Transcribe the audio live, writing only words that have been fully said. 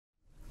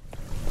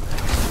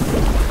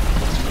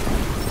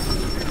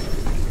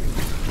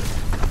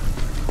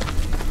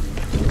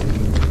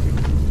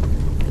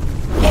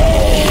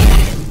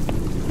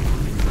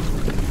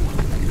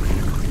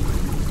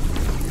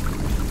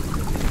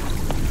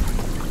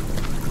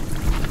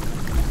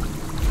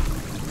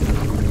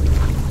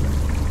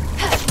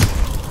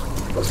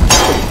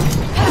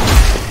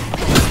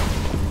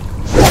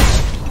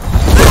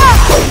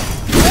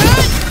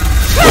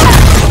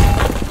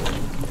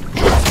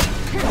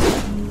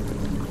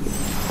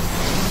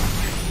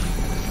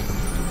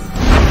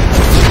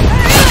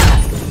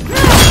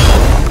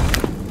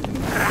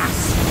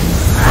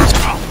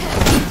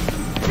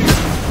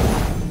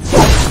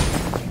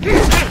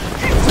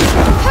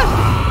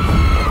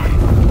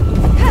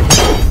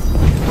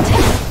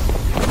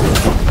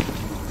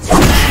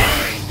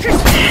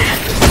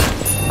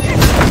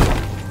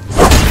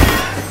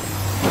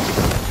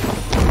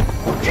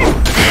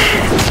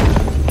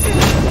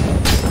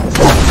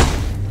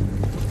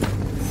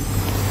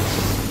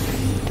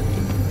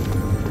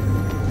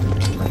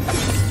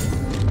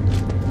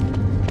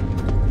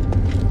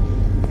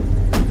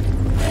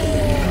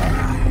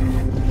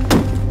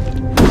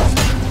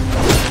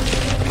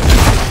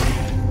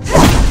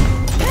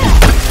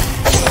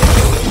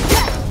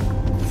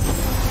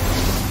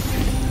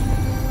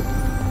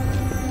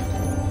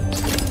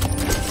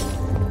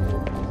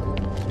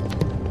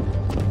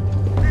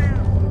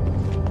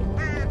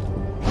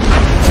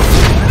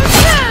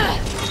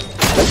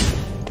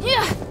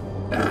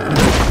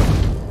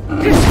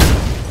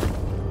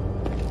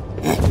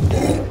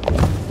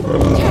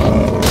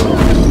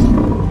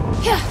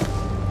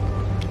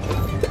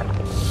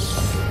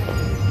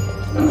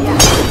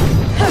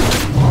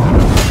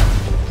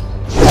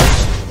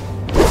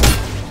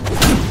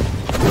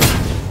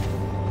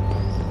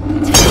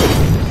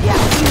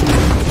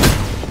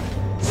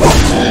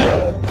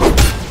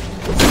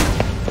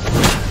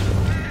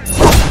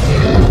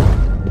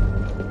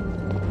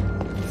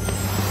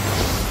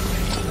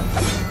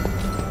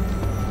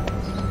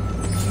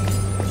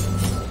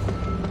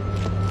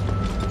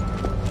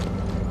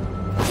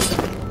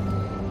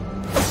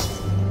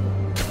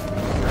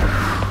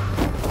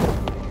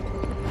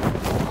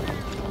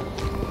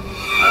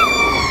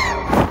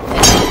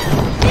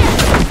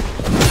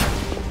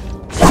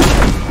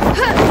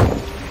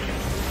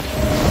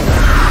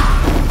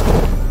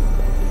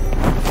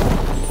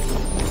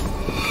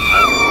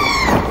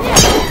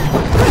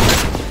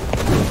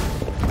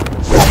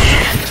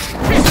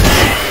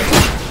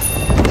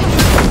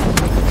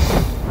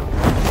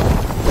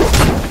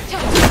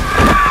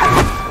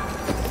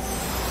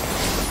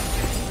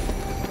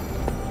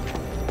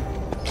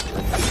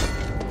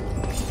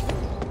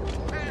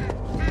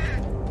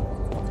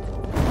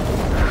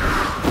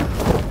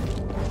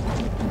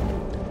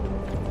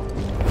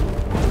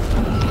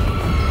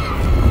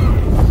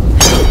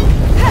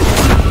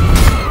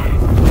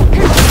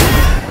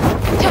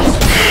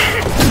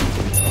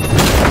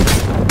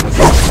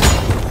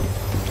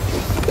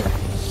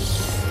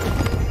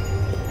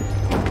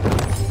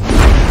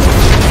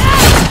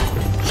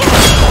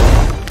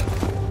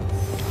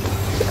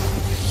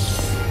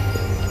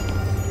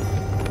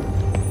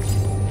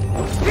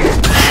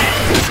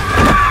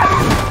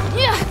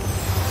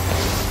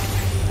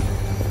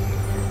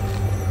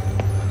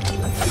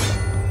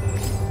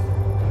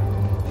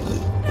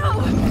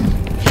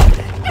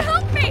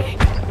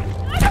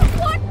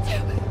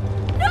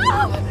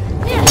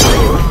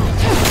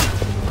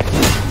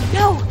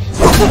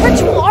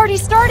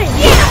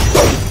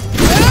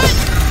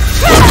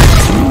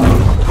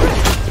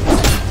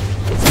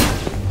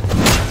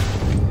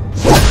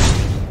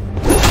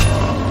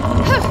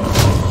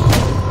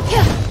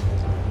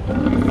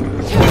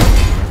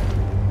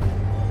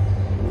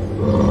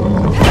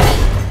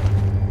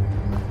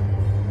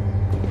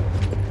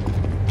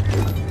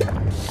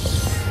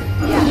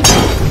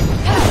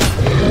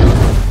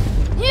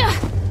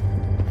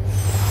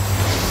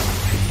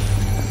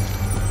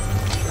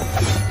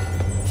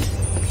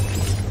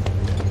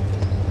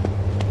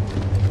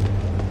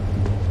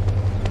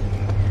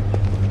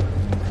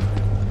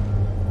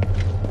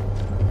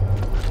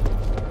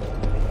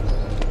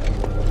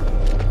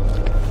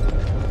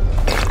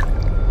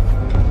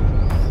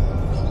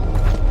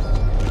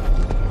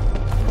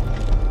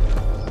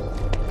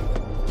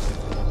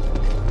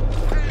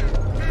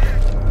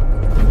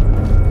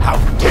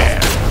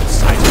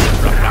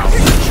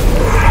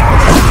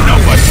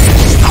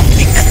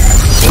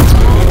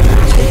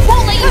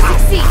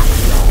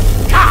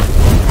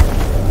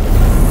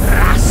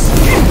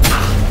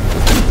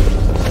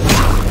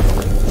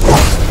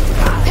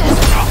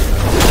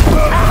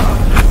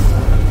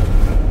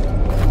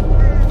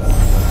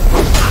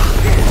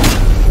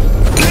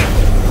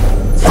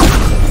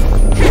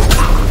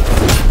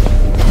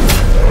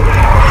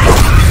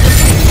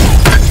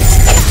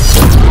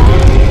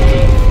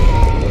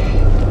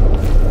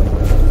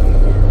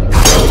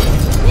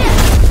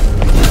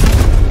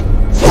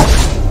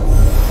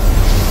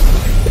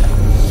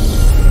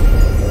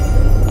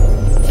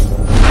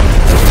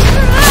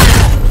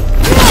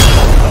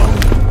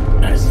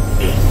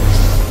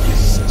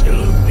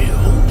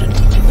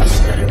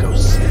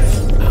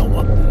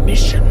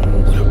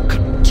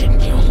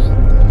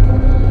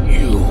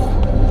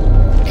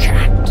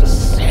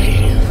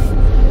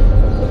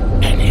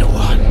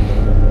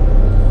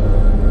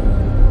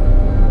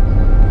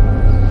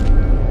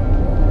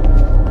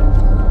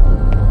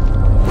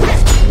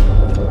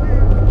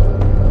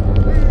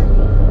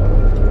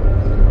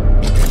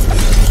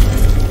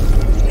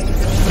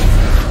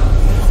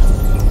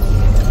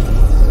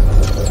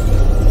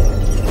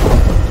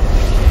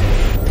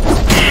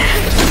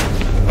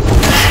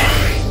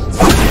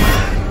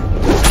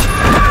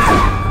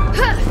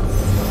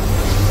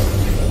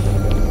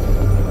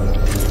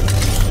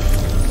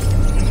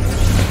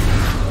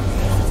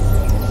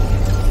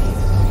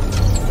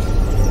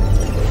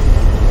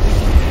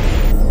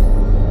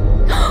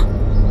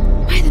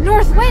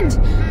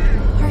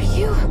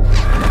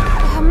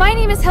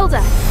It's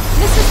Hilda.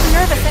 Mistress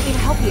Minerva sent me to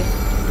help you.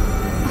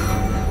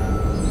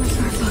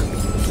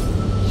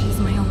 Minerva. She's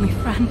my only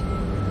friend.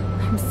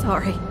 I'm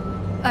sorry.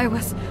 I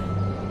was...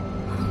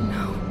 Oh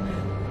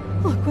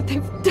no. Look what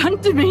they've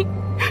done to me.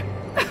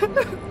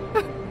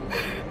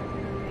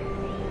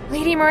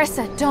 Lady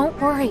Marissa, don't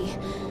worry.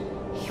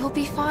 You'll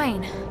be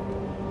fine.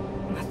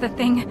 The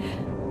thing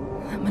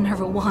that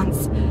Minerva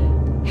wants,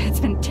 it's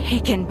been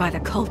taken by the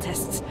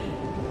cultists.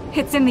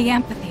 It's in the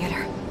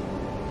amphitheater.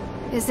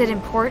 Is it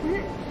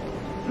important?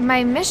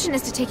 My mission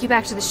is to take you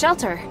back to the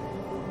shelter.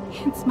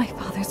 It's my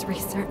father's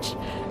research.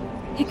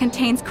 It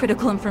contains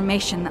critical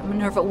information that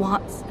Minerva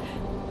wants.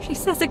 She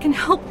says it can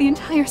help the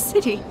entire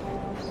city.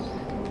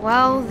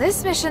 Well,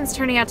 this mission's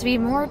turning out to be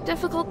more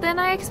difficult than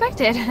I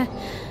expected.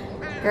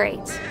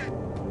 Great.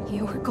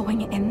 You are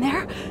going in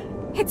there?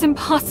 It's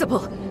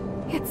impossible.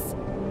 It's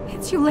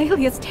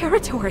Eulalia's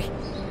territory.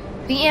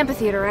 The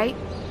amphitheater, right?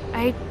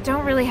 I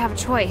don't really have a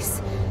choice.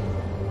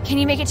 Can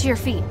you make it to your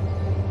feet?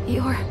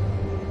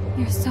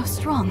 You're so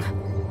strong.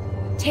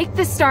 Take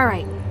the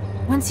starlight.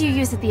 Once you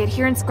use it, the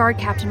Adherence Guard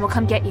Captain will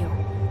come get you.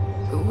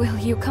 Will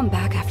you come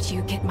back after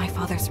you get my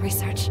father's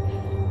research?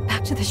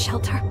 Back to the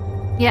shelter?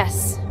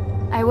 Yes,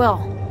 I will.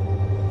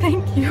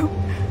 Thank you.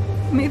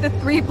 May the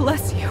three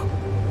bless you.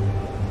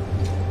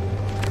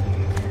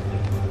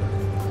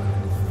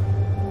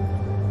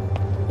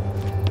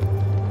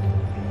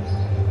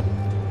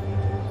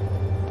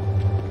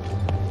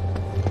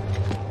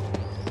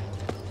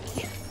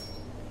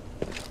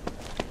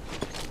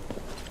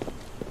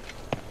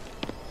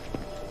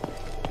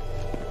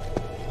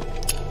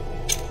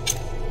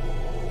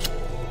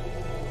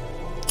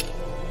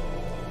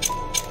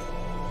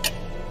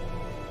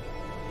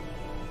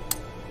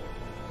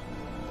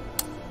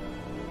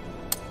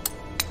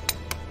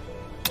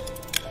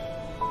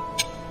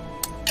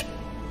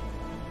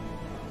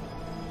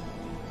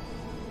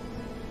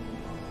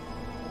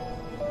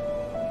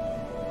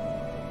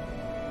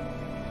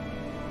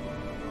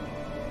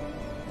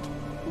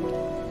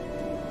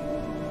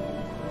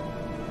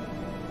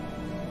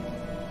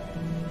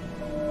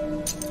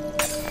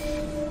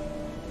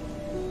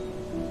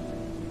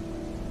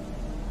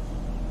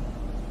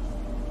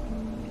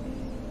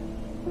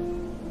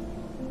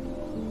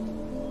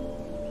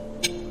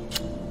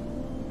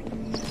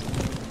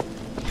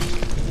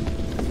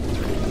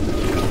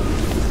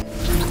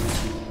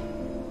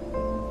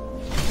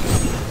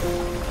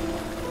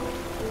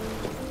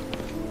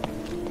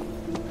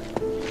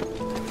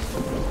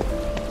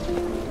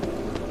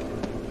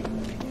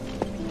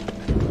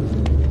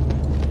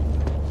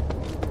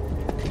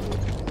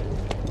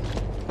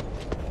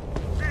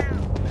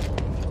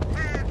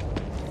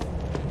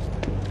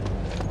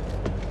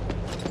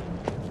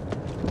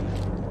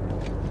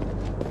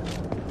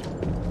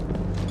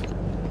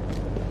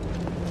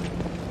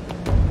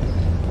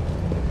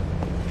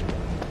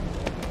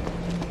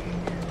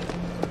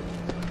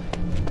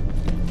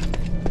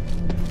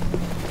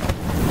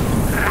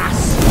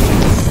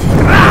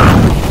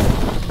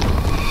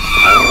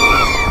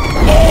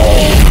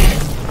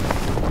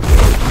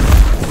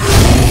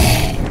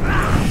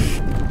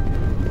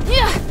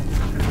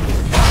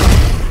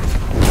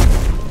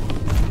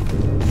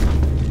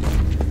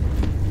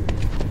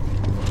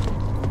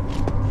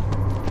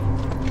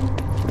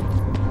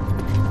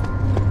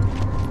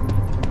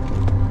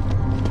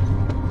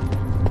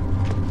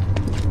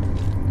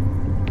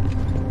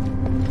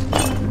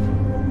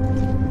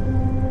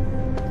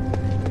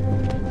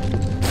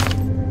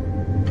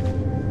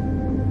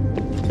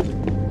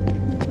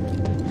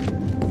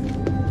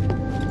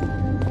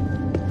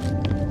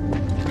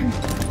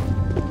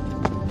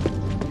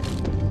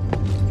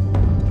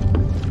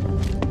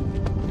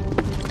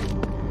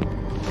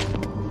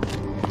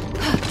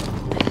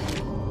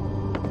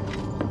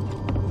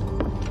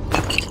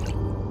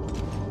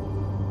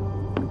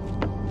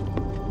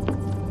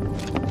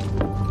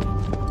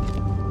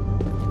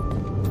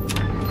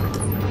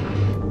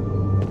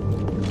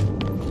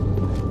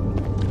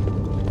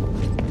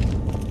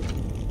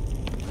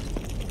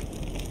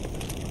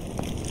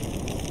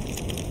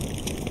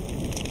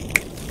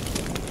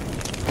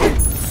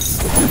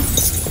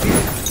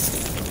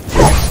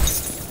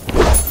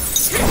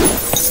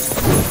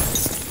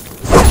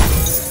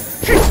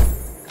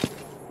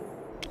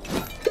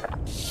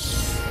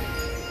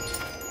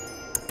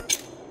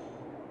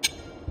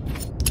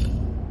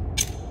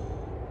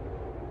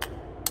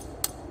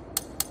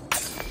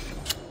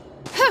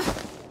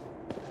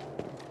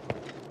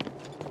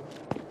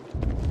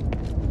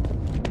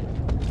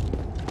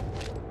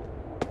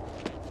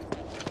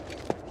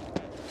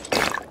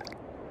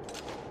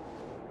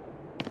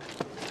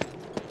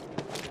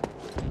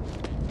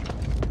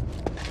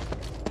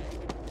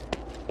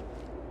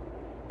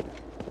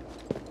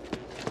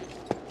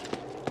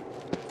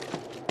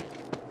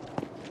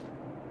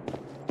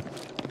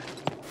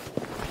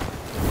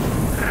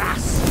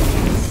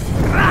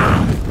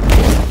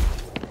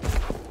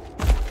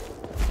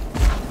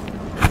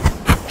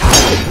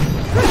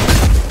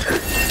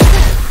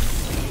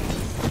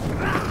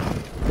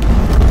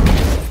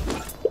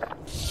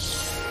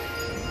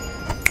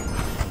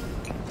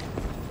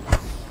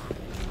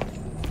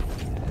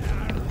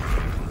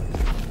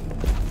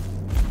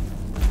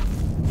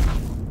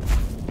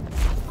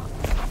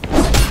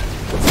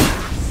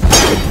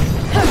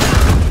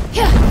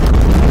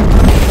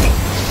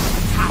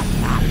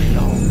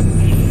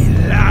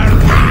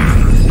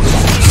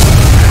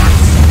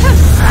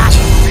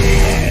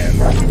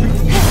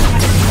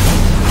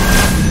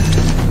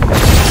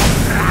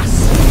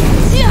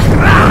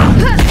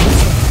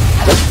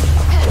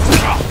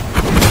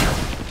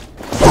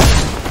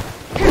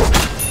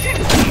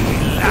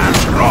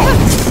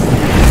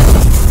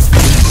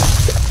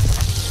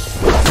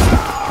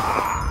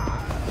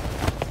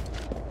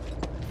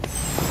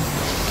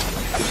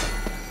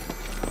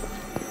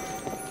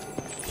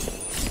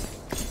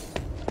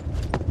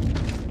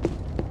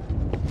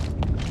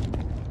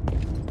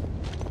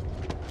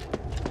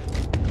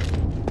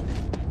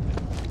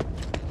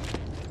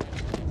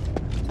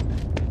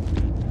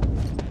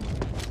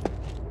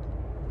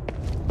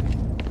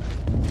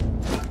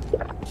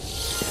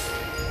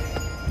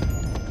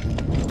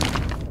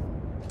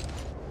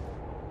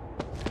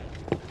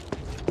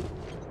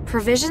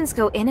 Provisions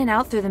go in and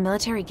out through the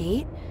military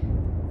gate?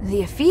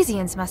 The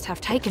Ephesians must have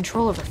tight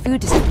control over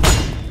food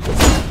distribution.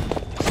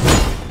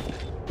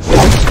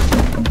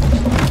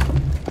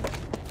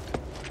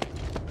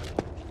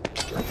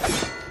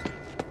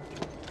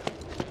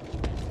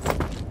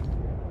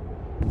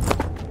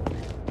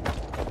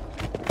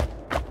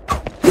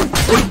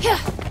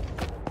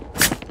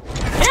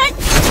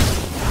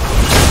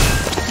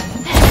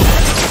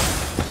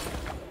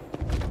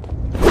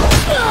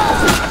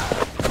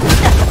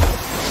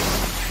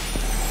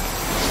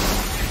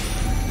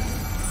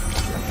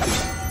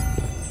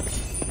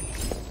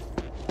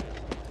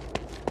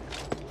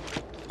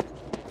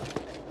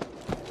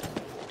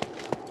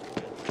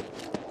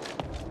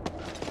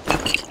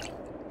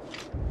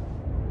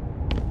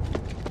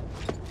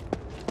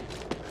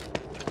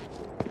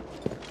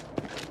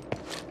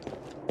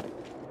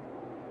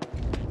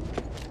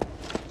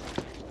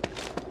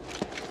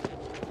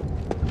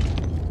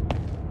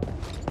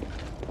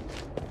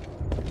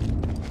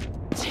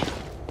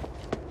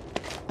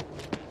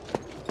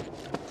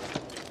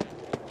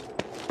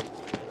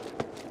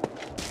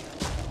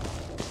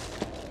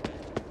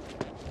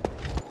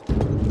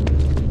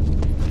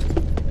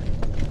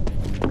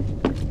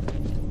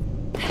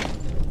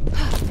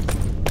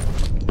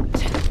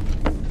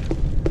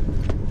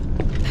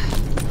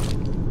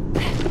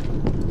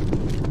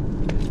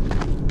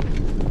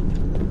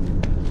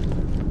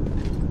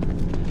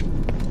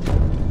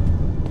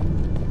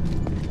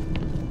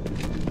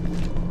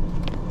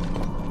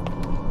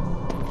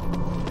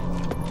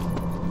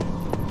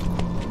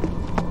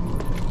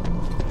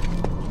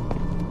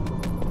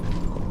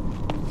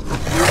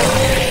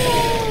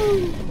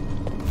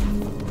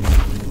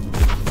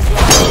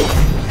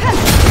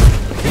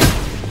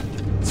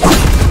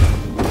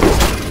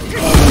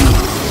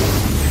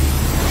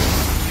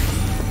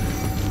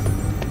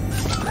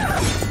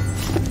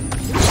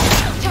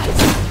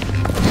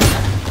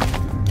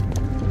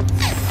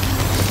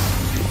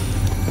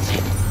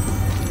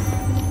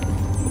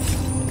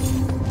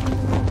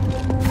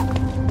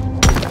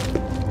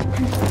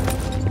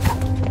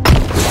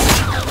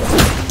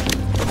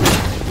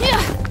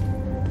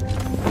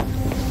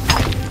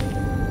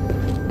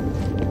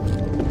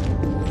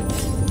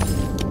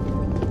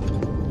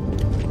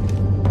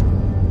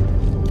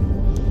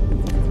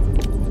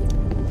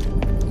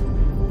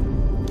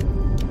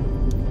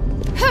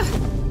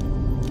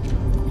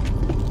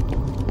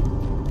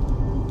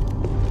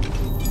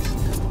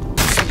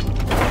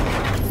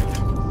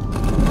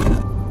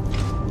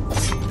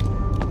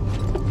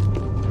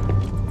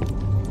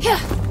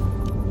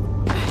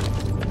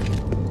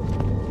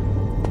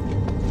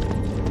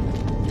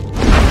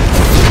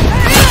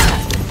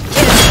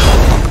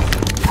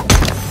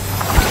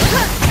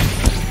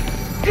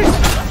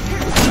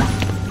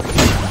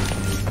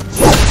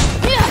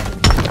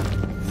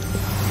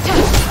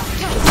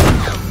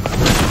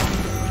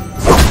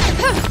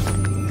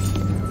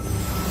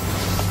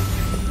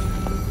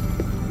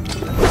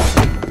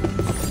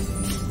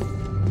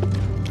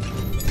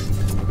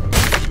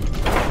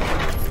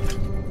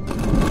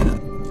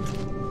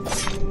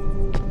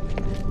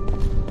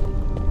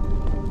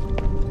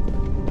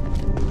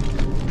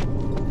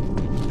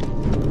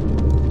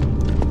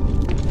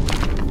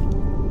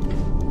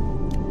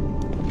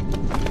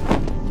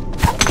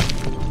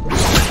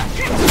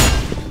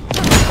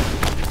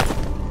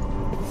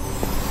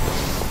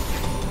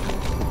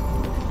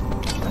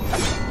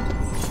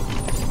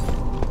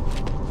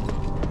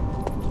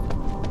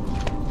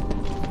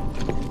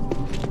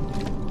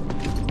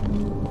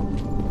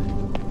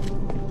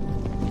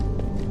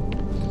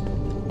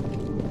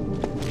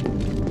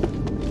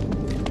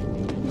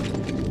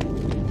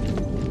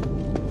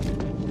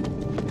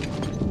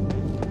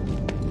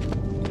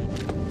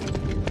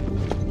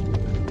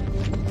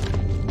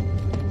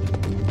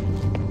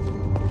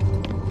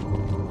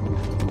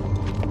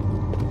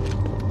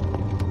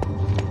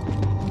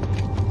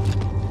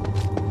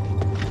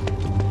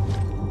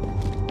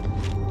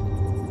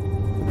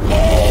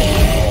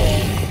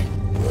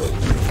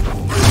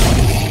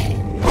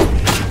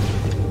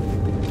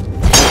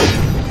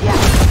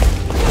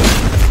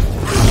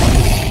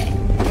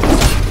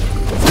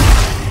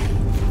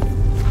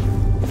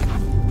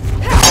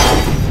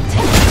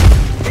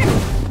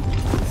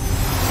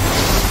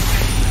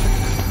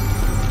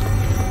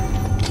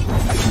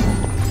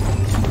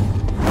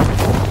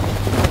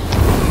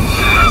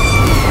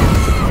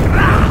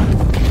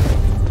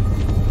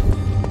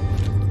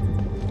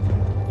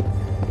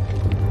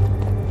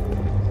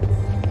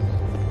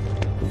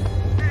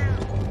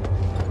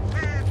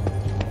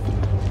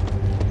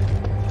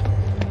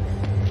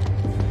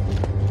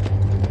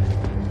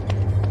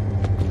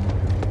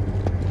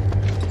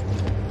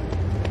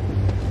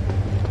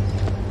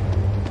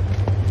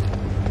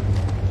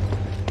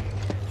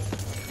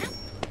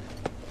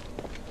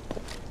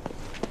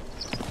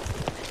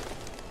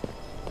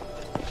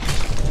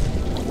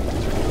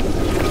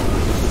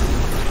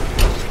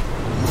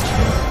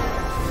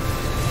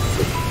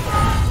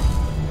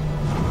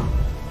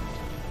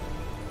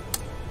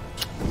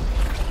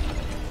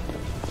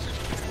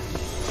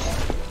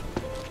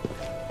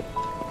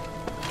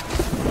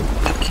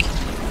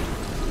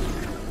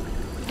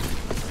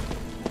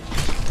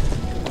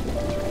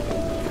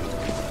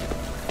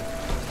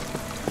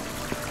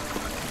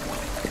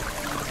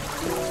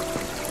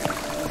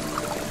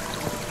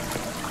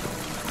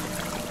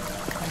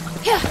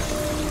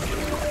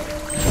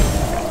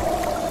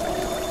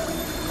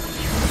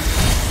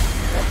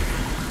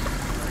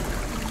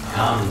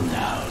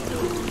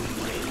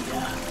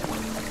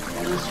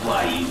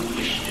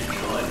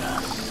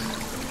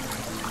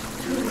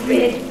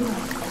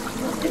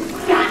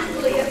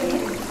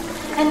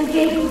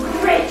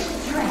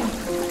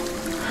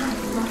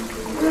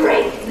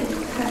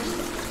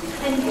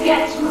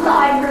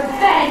 my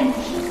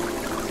revenge!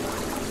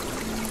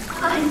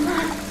 I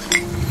must...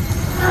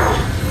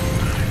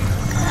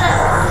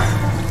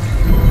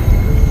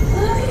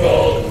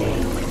 leave me!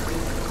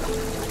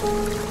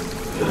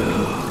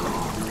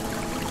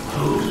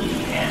 Holy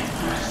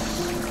Empress,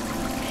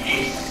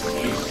 this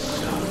is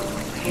so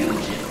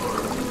beautiful.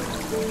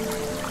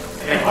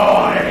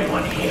 Before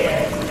everyone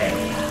here,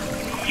 Eulalia,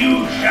 you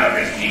shall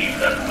receive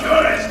the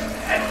purest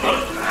and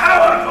most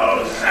powerful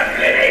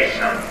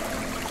sublimation.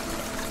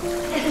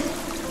 This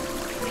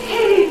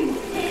pain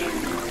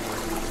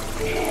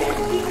is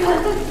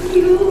because of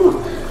you,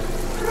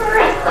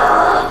 Marissa!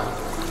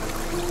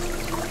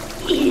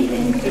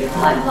 Even if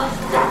I must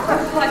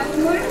sacrifice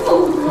my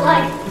own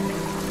life,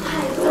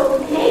 I will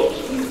make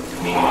you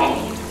pay.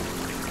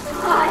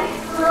 I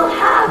will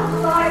have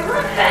my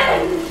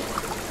revenge.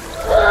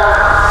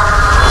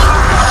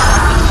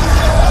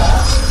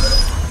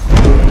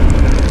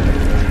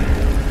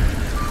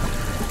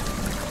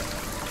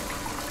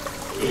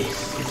 This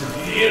is a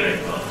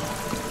miracle.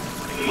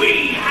 We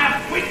have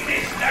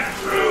witnessed a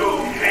true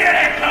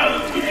miracle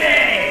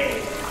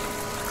today.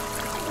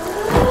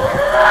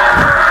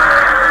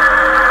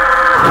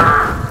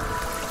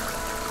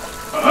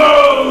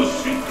 Oh,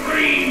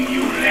 supreme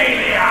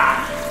Eulalia,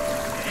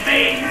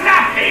 may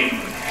nothing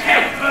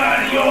temper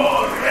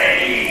your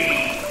rage.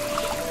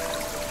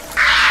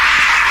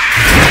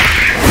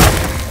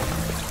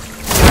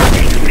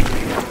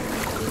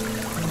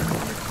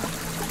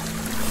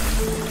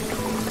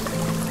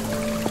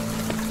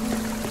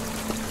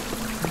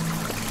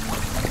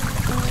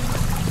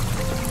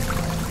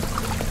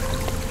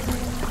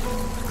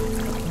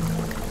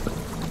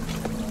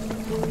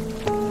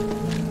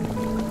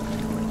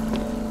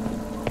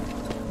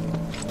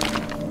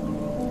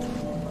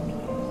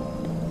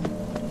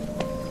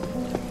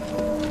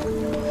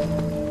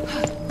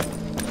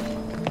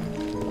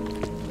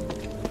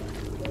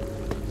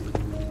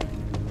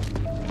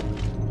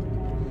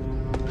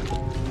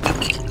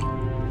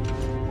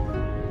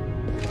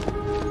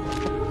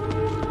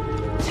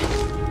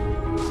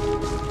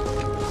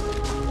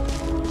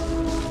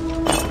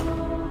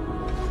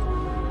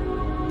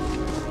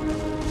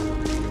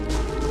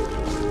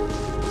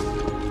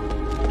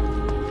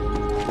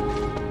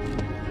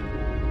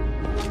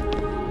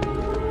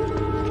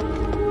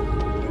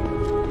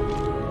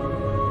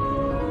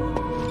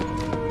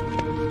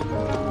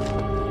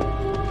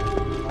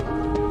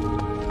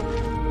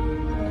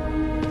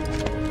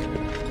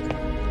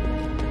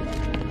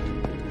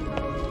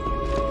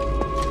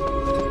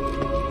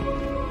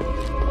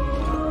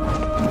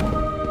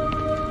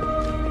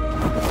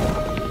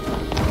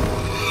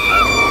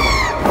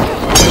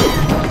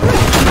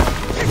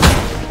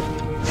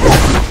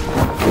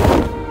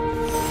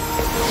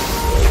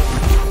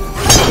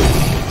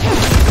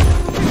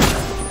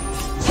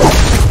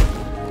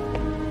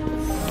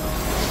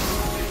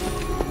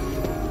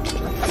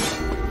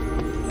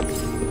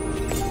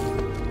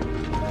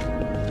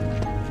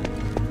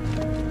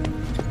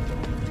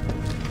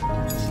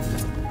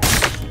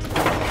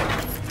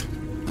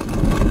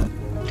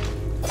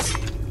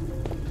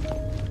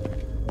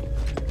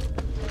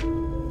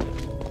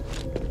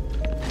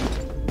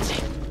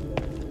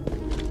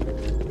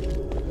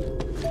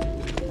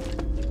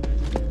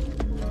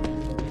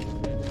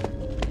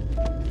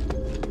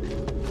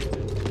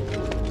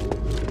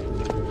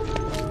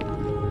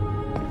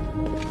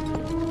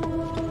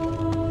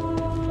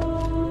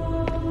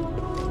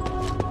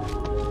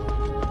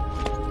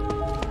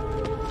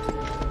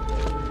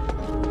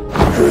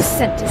 Whose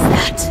scent is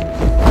that?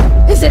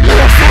 Is it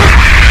Marissa?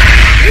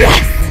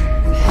 Yes!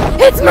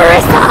 It's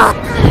Marissa!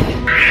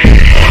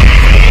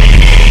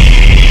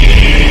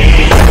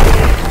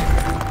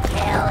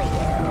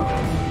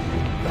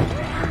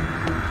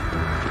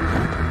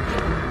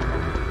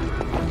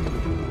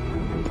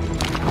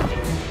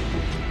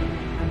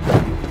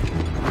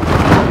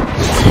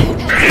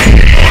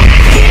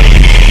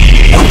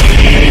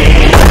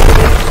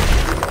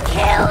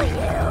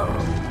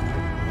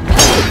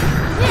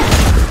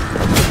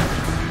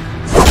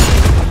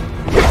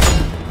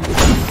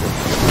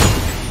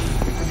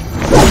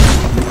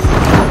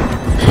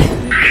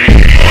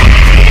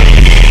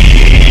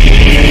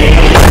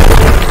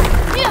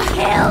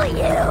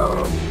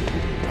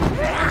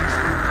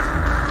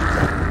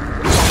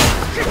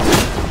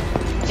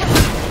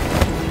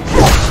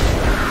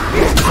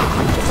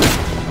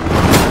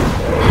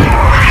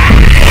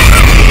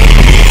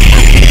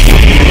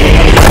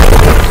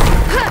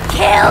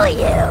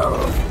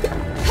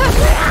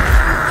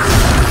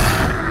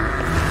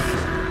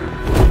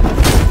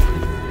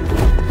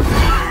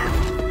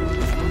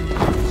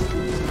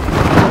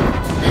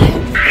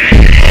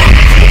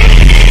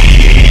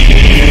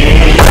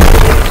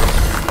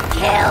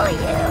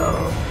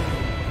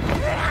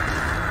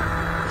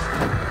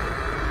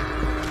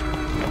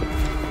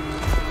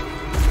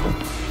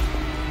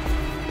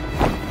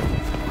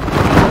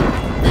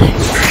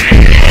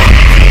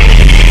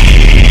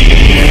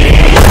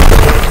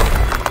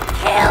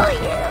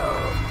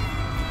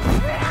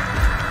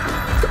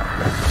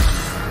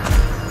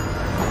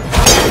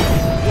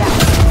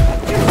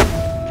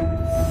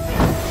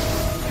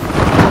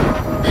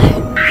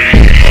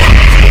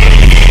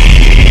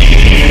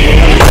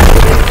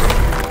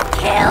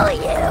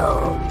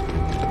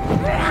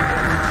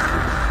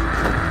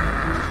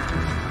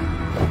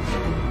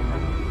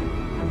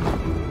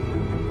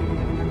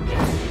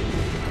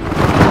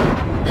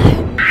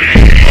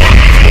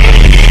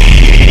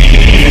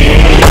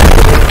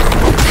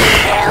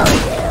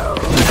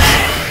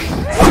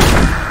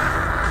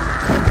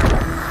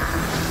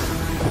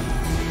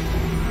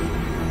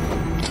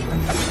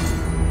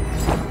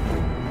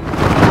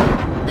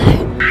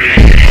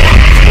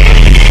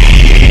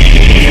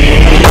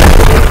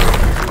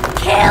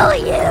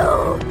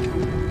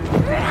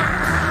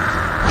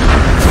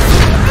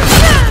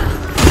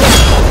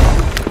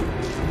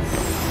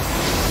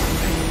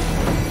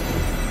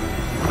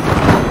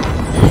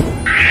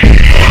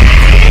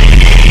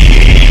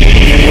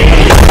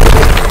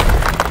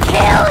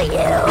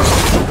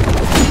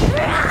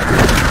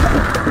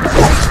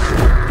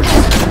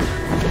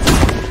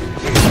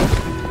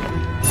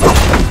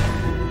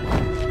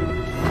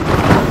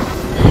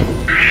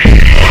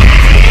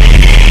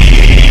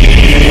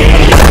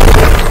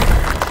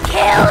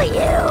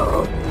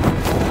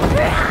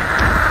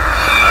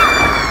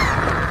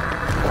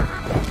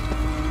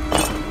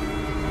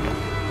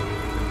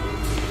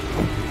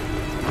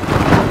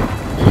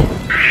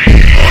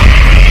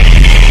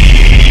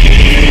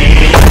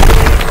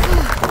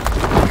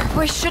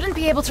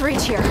 to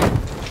reach here.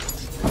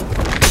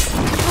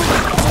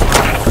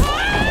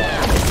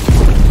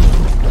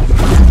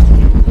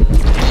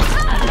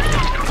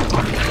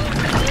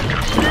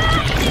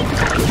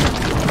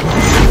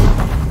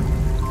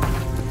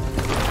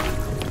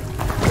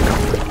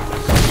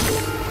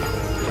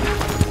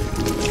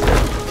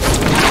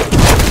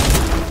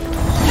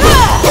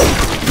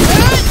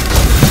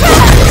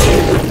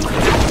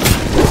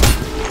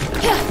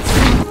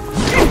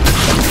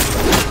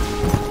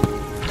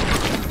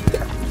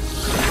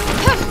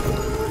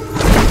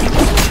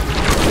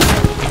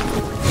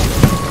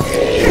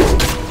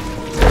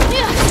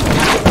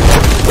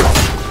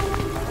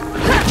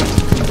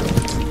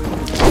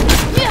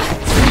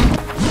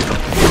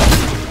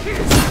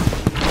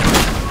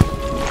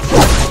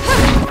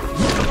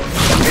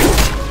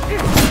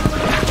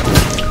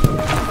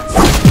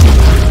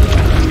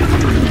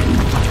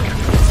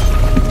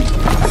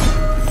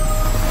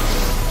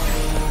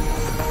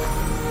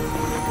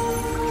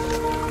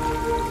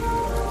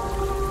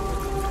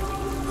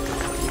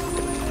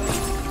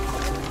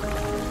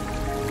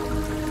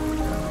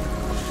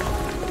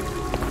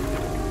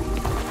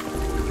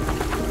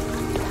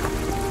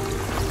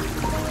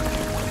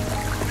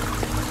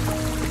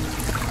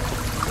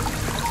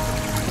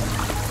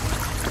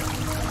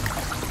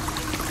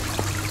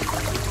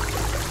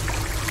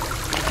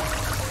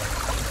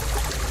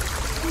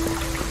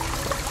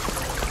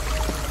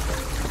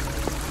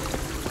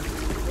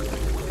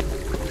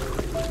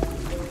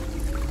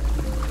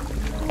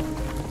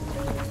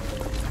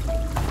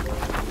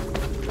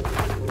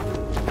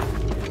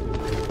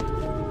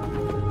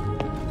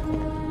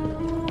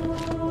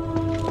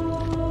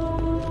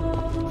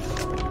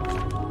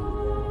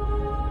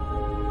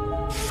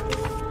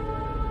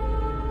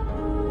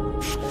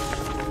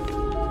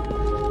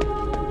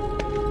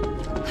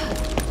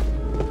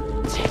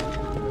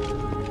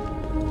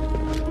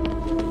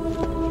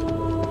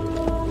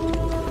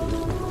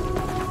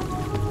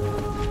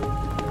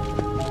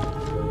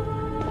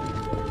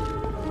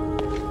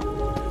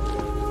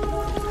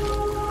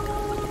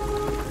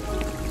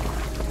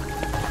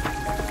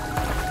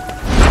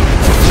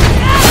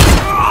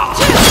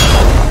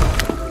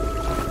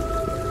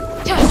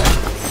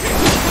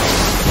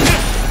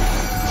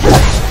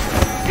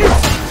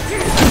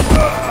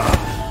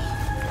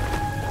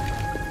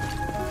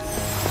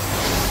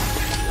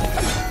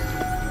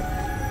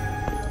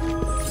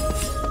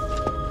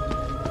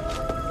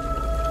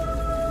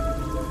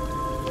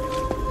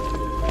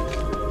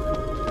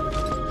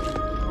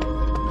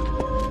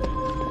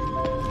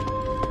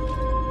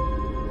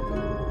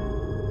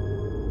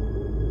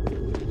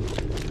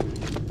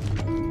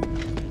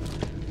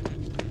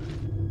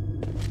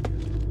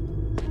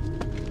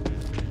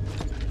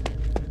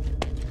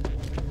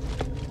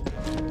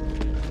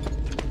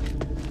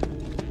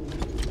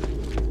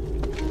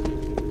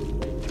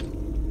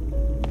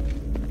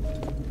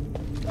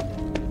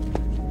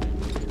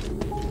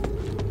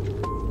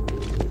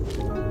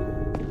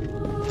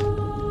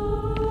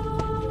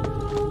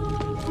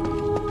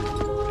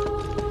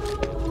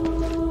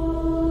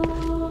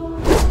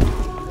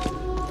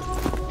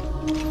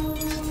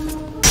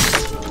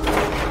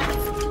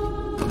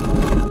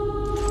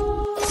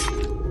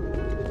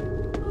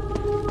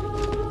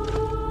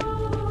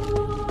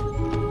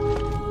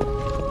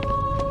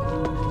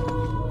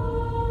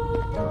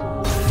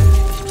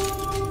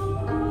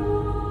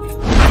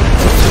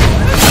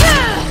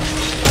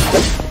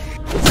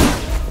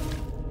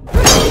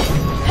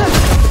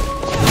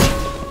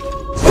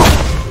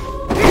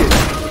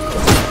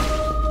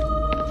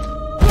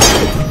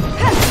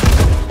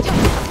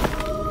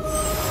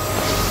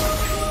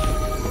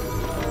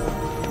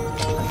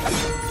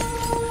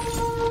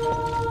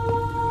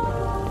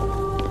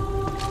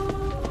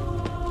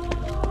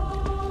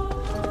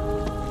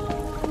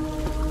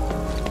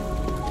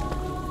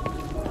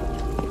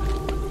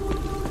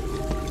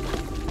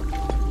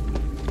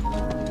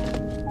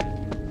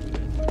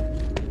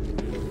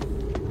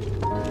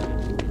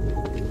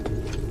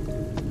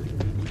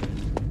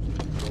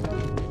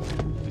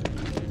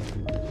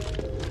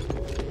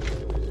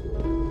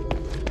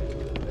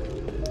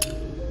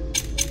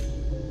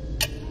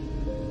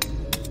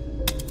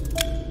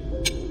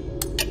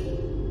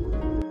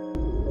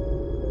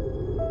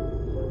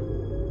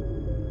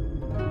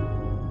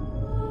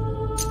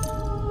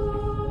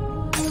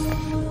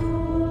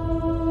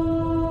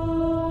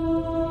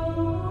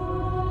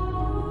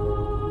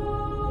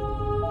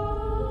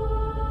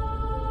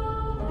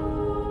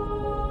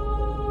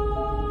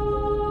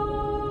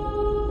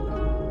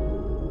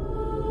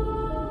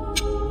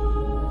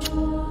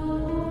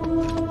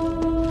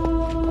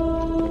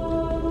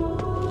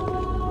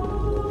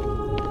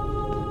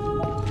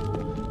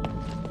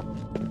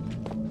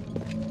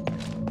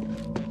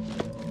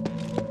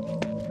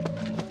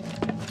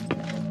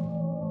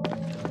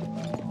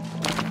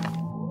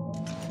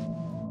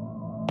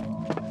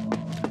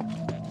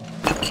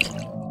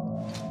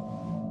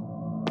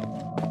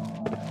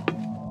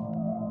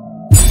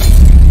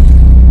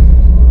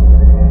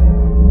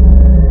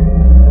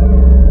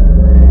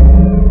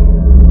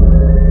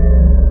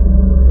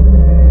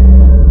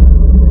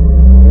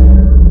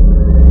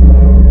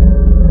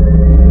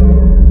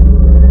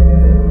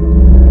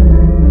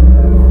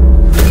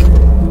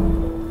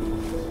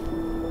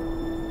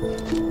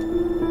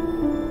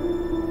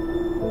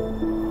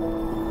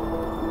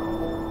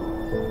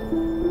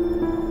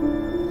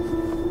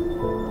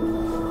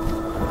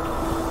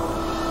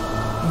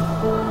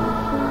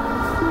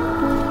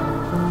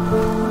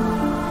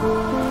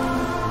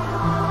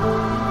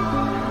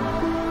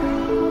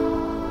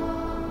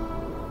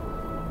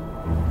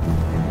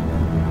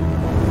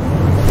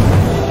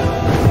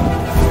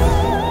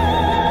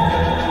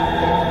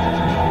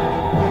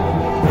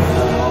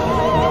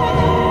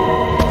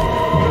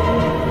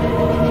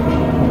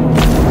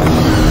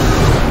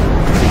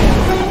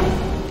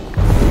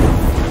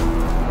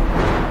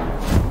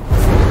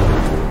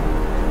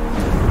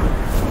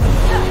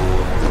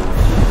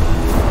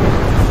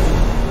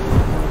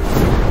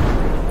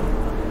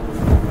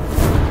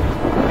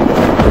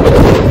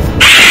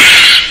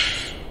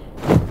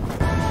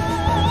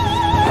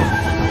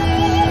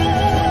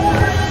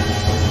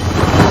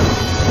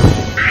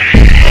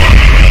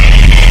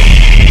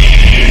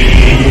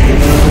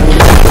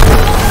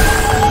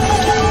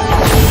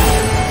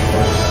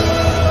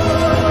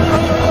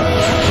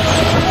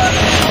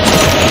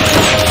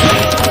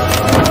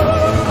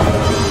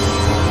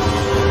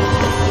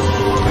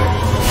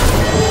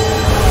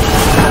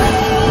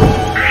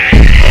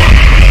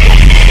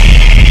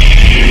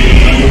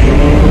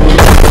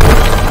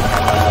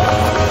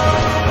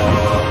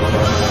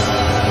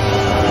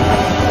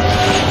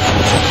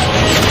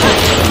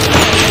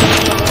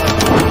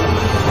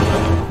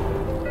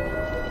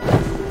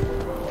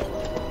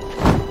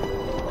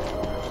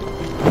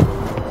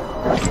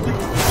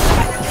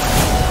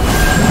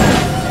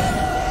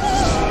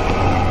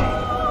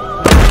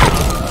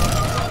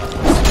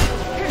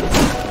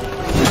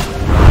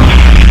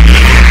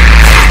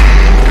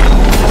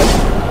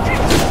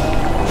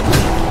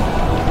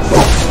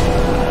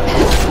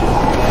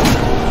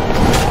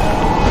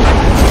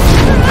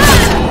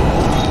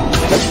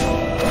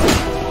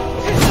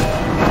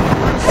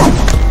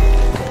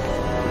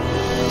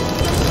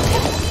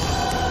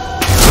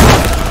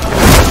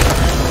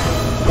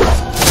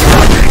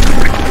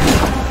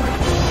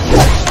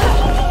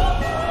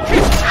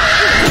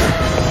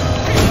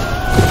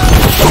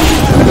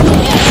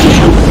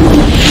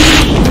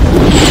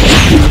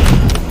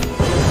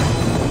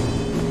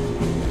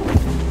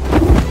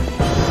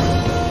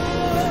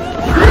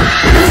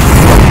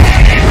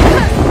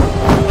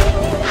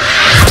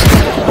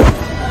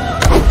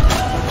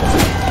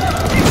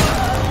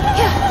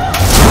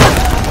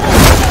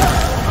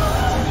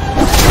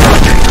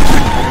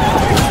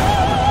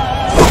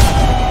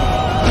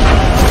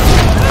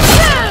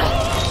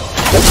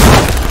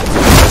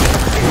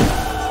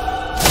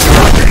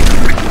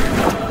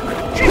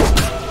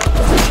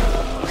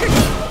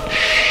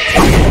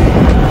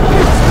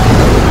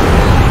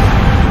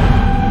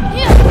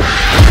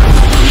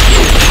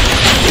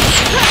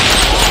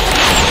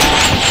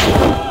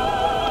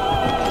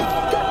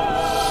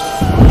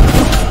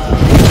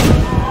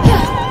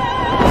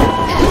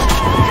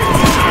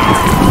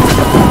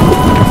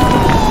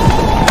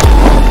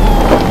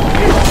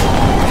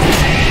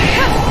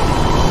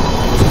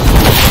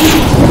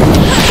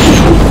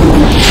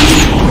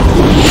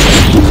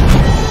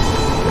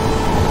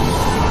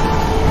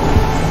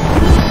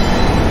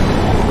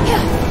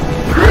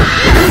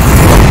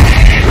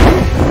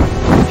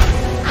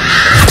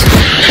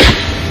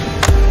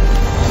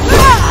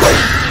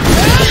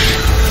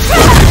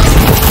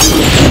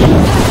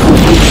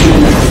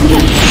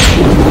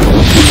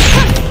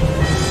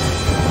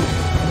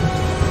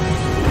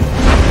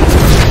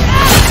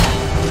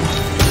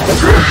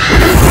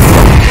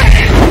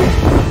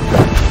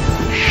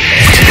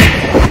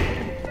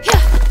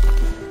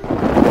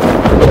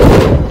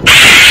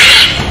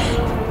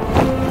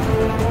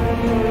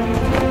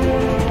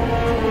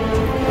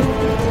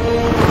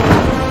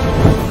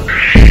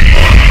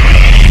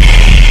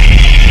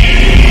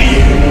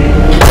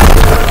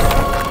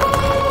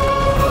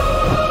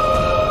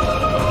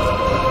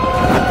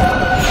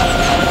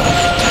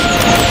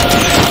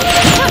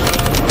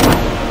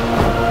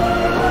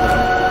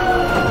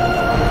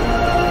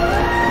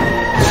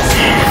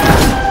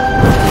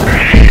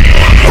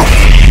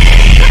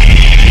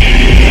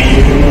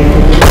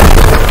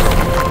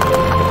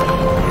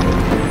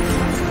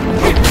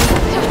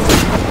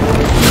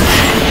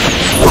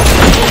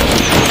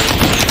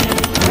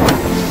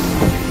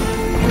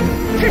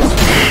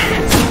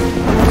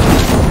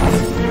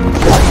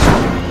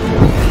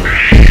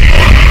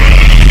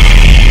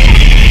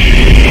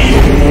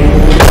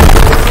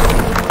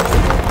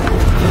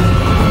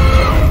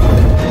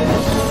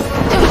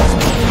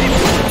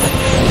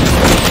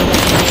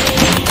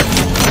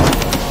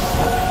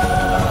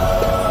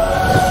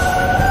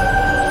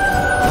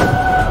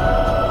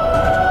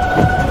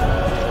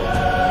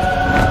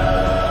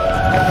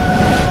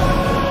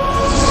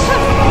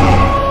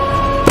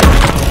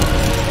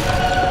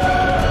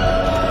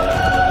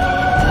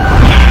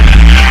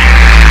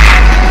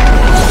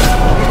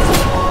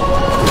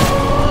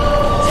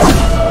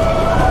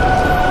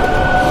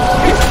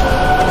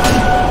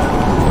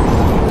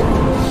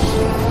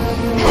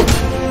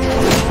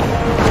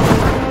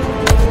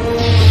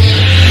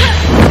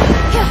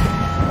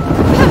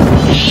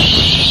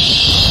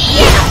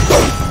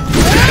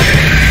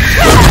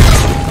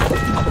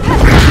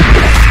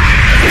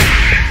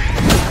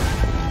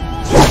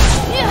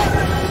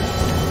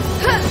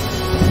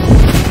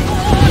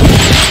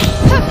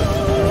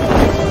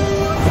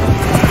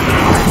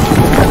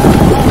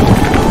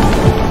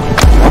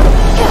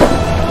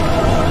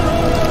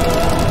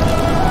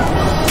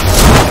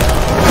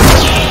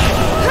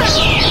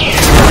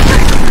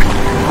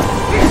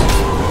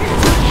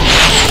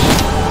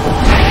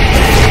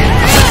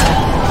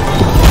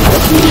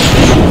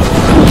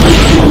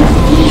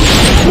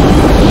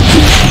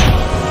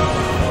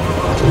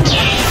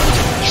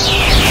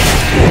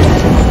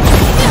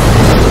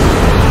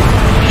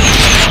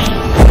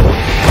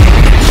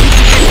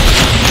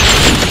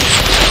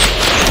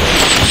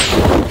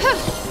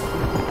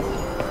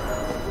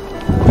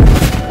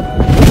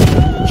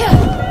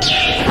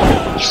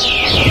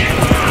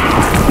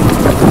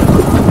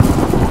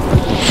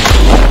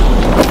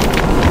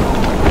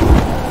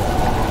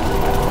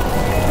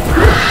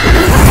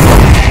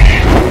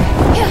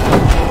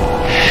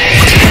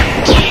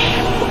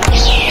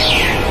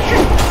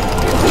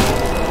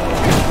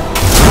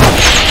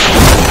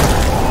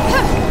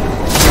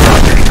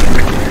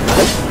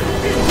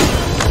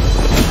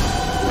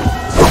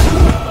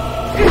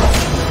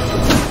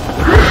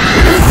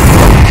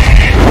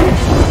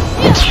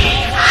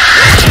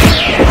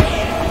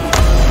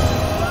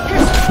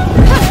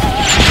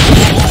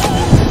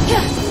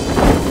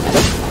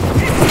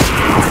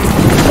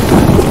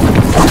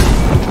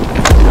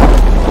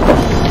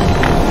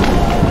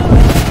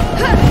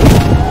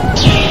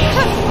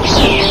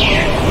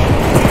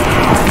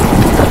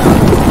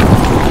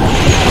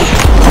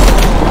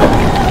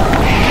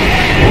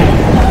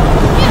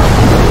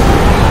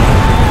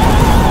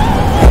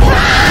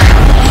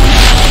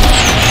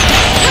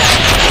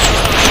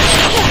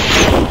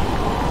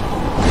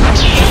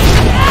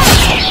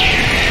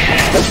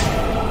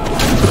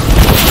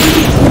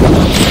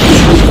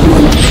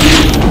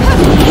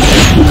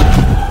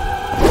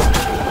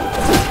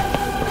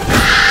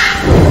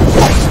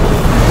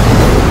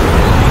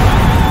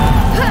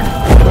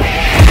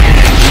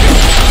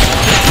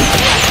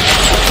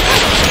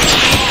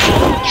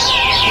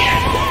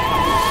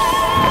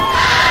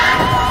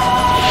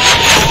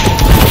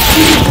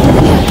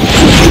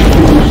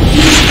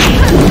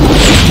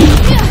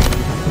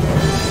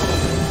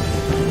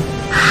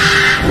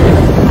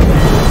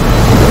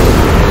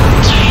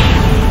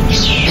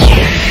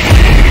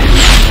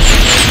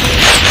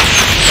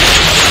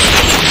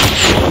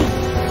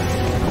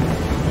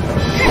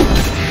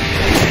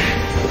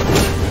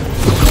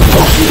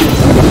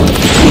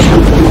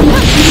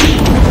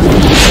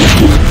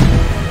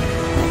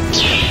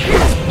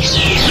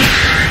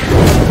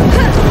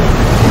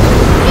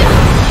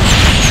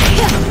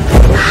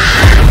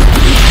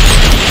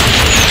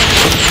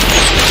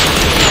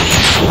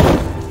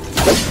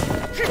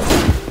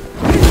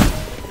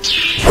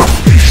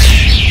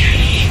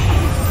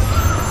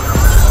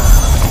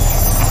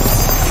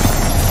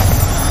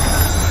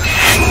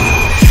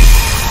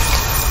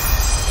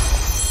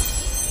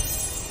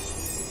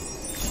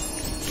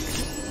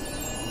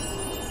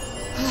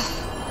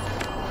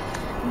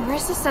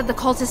 said the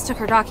cultists took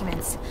her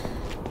documents.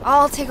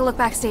 I'll take a look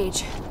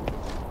backstage.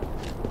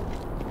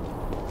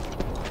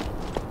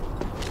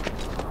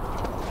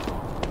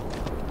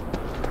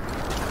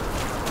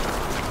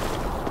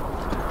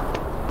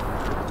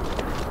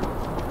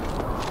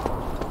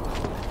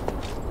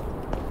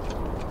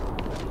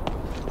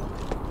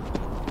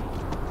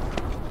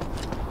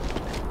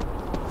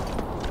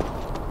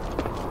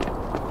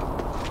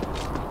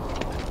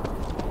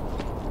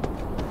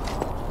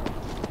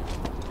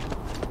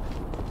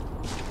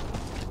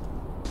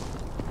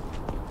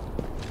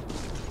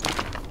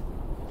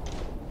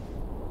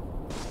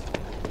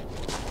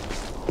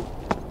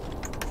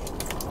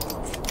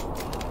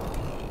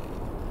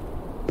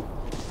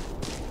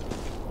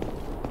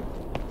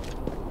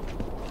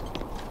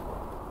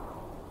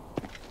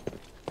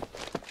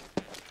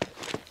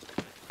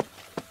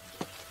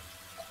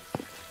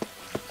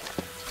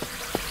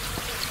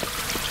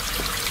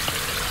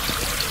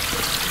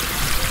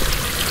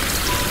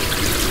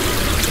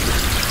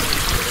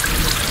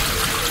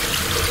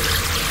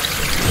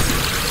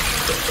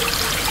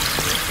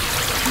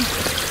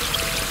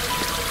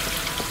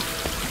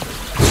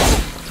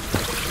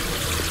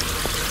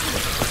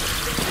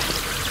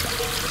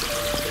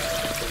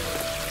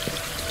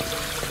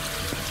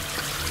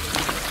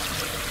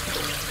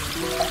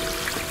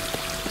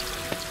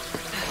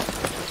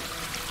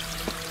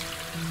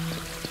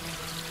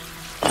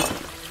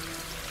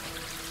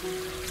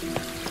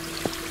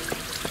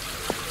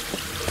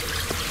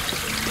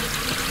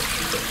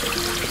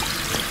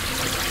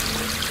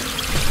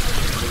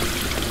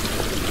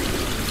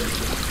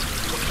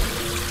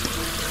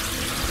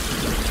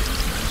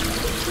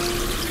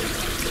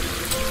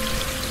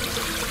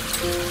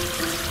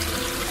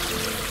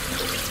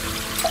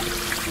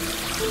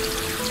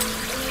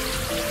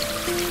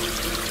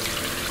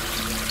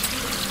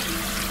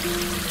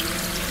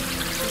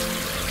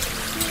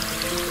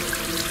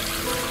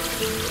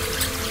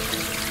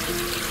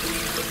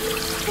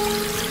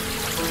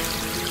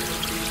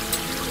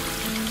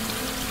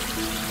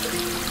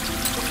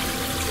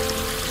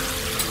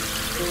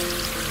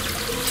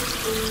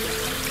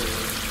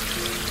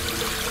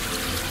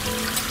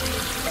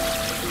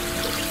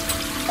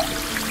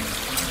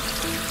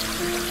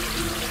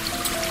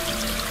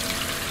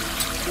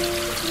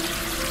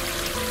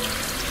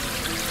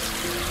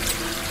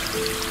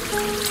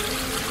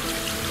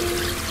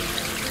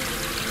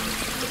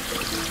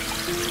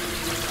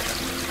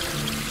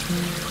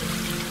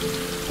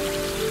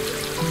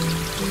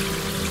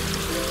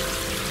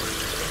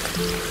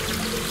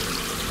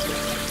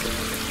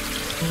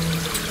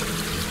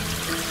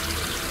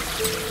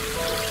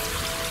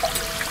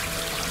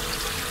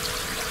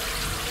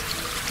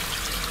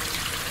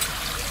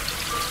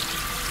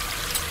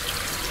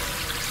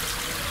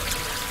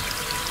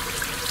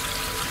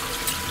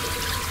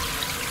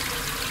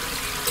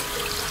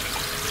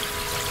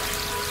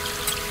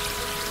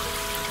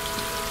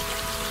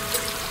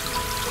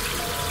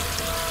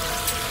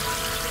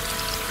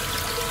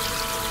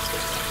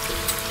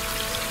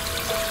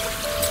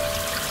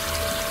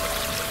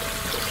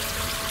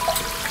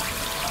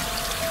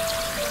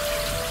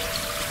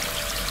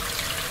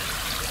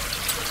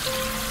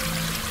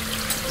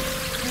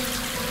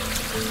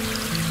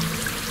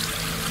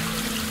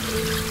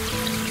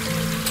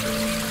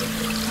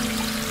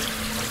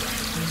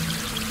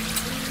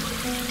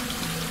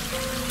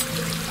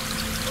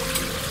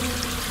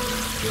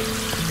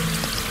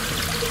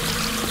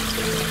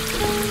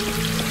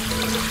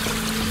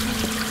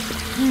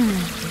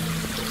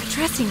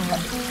 Dressing room.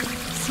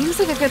 Seems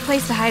like a good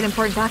place to hide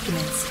important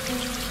documents.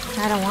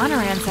 I don't want to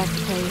ransack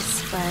the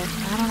place, but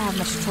I don't have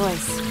much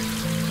choice.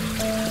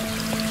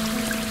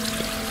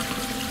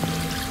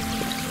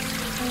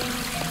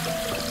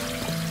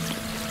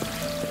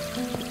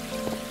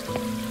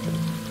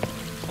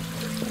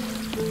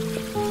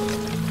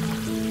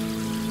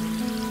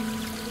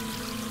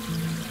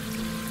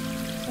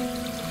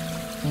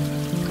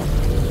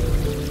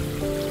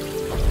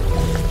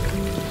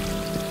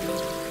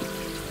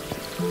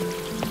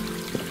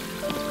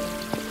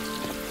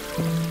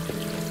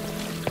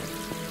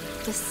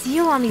 The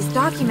seal on these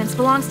documents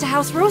belongs to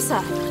House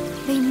Rosa.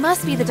 They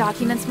must be the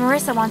documents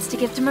Marissa wants to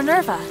give to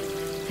Minerva.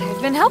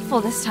 I've been helpful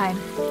this time.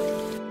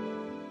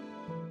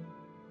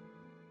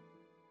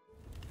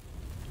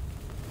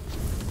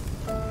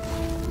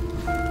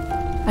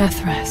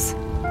 Ethras,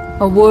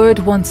 a word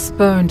once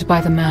spurned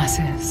by the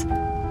masses,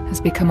 has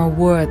become a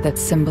word that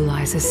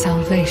symbolizes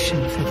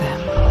salvation for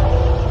them.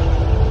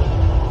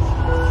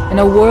 In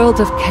a world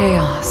of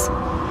chaos,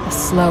 a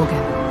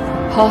slogan,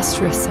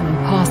 preposterous and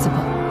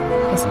impossible,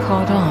 has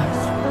caught on.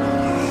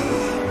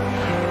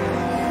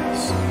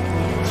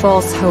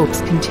 False hopes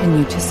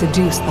continue to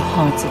seduce the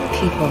hearts of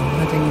people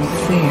living in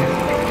fear.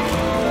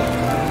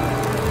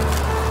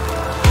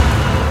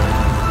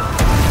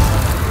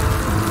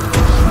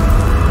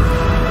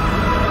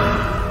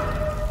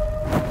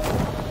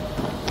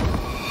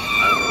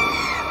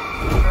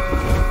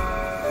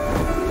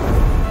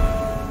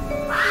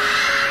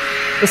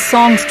 The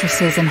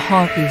songstresses and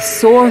harpies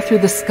soar through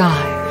the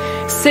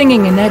sky,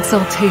 singing in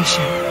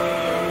exultation,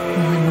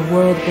 while in the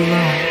world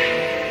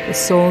below, the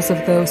souls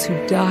of those who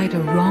died a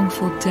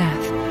wrongful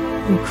death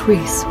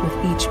increase with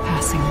each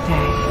passing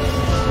day.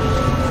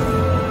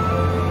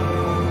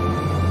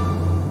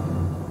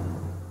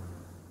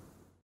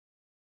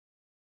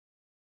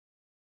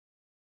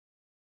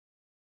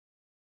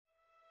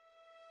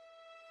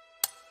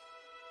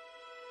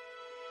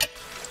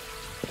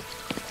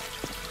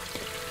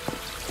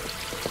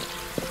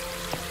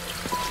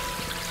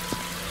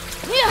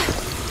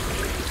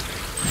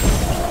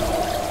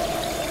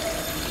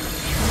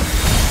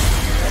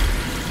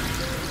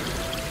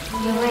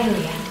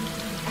 Eulalia,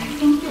 I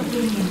think you're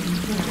being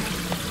inconsiderate.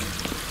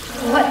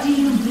 What do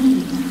you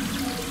mean?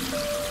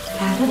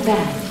 As a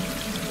band,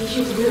 we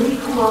should really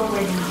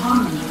cooperate in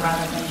harmony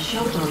rather than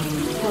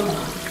showboating and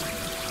solo.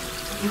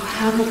 You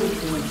have a good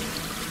voice,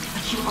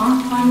 but you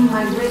aren't finding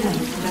my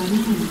rhythms or the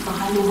meanings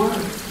behind the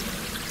words.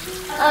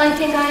 I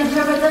think I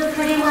interpret them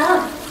pretty well.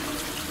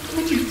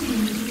 Would you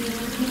please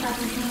repeat that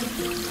again?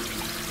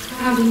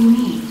 How do you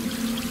mean?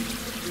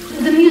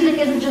 The music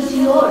isn't just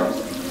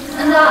yours.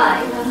 And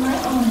I have my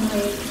own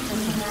way of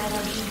singing my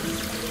emotions.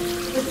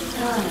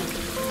 Besides,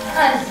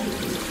 as you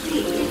can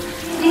see,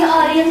 the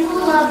audience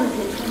loves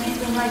it when I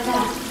sing like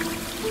that.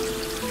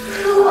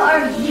 Who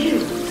are you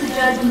to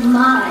judge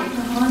my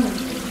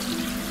performances?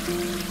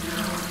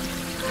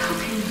 How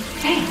can you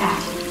say that?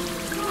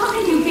 How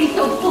can you be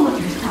so full of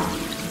yourself?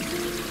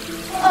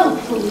 Oh,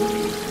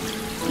 please.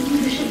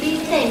 You should be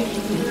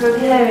thanking me for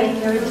hearing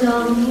your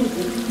dull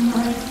music in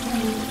my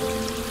playing.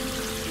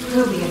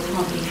 Rubius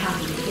won't be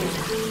happy to hear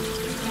that.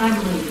 I'm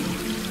leaving.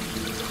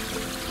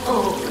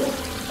 Oh,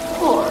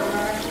 poor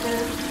Arthur.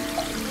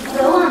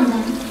 Go on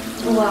then.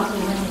 Walk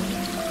away.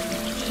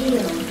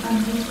 He'll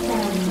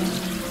understand me.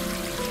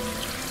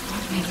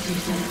 What makes you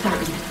so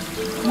certain?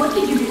 What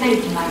did you say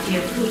to my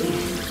dear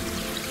Rubius?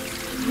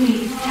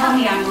 Please tell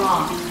me I'm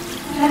wrong.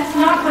 That's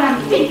not what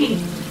I'm thinking.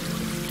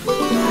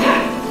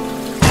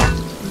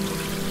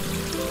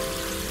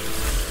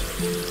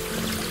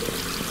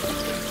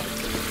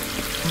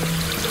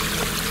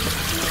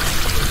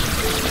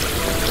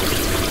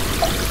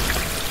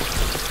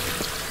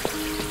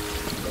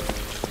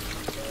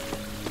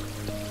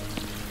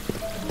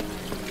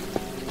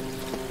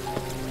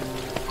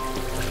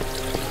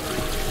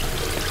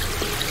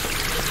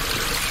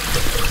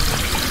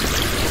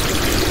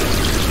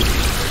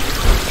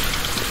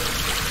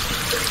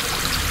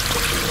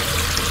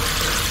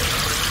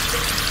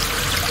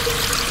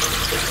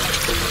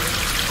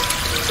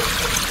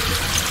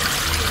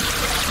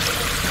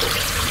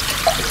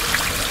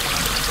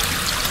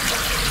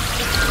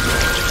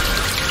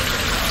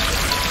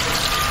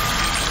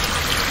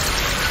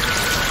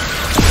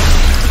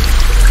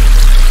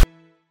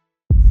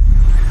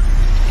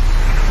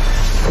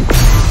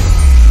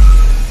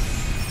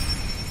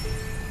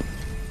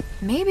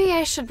 Maybe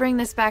I should bring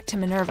this back to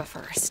Minerva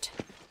first.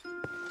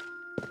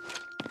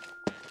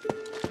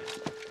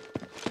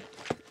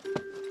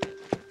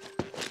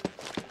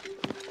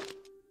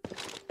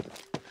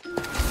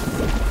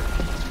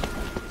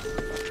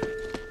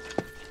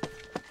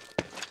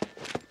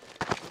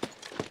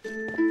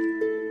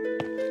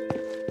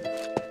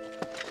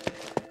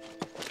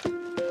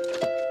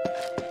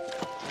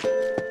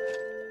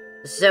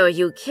 So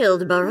you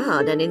killed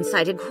Barad and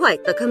incited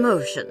quite the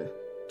commotion.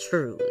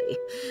 Truly.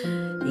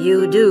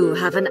 You do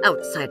have an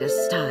outsider's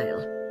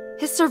style.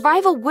 His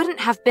survival wouldn't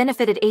have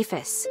benefited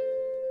Aphis.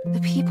 The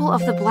people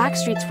of the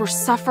Blackstreets were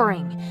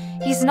suffering.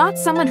 He's not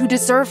someone who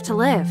deserved to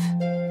live.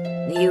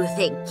 You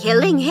think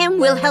killing him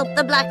will help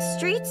the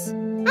Blackstreets?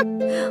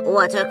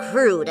 What a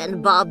crude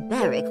and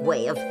barbaric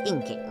way of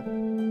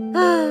thinking.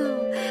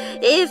 Oh,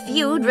 if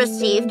you'd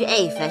received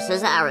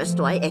Aphis's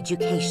Aristoi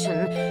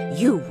education,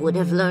 you would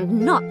have learned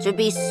not to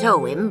be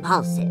so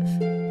impulsive.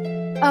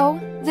 Oh,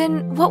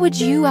 then what would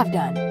you have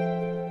done?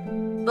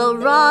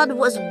 Barad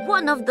was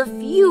one of the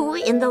few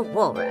in the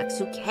Warax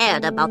who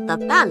cared about the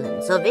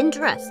balance of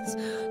interests,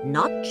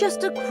 not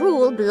just a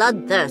cruel,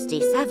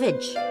 bloodthirsty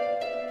savage.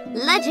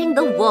 Letting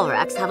the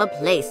Warax have a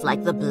place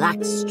like the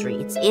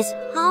Blackstreets is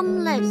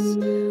harmless.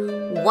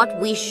 What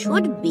we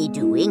should be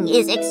doing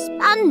is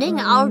expanding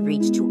our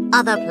reach to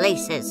other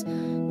places,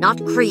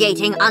 not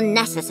creating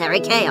unnecessary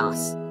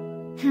chaos.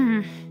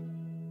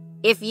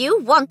 If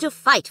you want to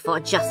fight for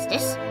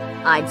justice,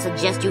 I'd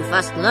suggest you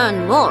first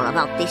learn more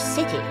about this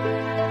city.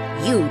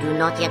 You do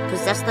not yet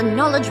possess the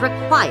knowledge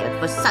required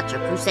for such a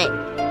crusade.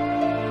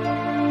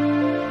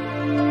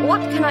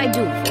 What can I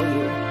do for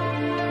you?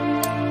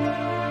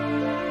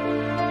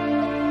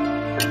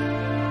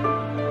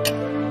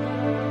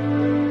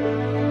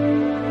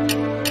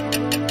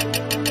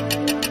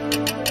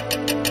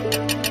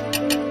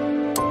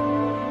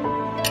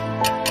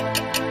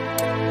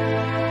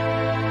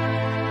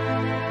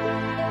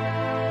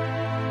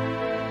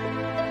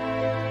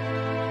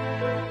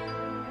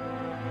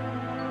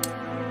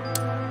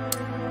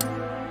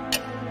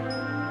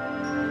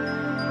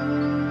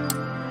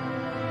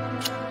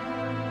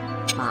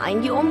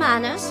 Mind your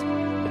manners.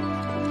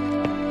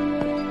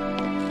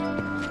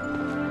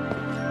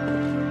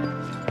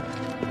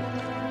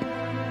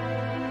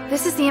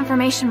 This is the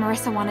information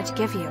Marissa wanted to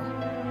give you.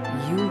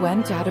 You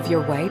went out of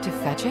your way to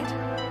fetch it?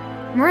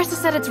 Marissa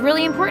said it's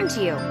really important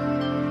to you.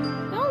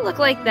 Don't look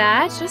like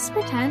that. Just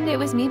pretend it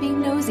was me being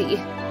nosy.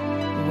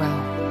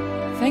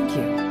 Well, thank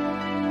you.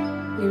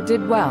 You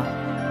did well.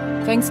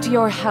 Thanks to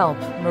your help,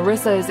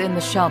 Marissa is in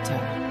the shelter.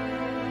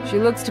 She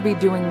looks to be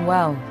doing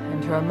well,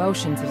 and her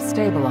emotions have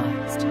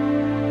stabilized.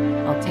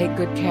 I'll take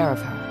good care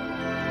of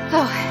her.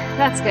 Oh,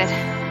 that's good.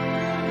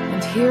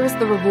 And here's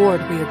the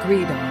reward we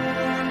agreed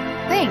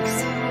on.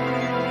 Thanks.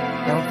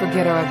 Don't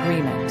forget our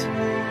agreement.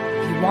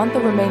 If you want the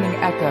remaining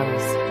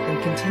echoes,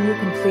 then continue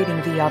completing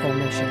the other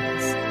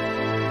missions.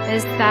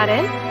 Is that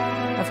it?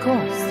 Of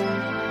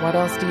course. What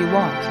else do you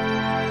want?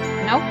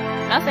 Nope,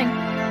 nothing.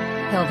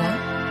 Hilda?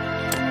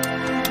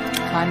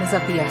 Time is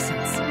of the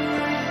essence.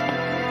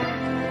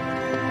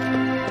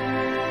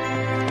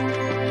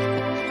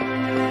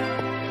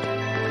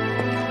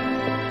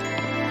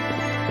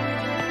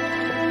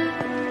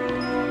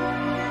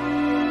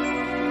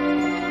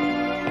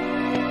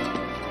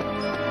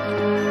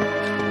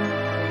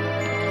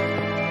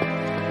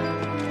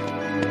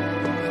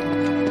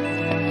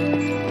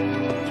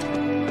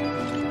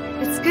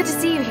 It's good to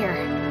see you here.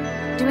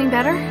 Doing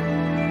better?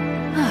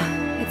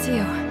 It's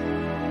you.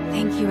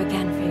 Thank you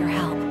again for your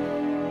help.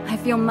 I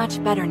feel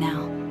much better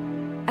now.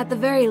 At the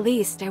very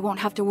least, I won't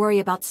have to worry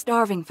about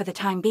starving for the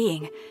time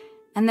being,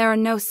 and there are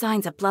no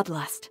signs of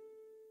bloodlust.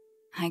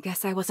 I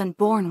guess I wasn't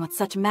born with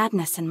such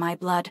madness in my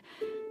blood,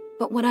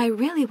 but what I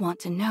really want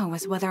to know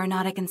is whether or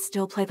not I can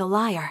still play the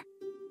lyre.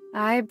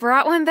 I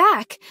brought one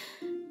back.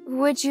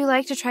 Would you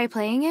like to try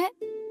playing it?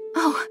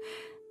 Oh,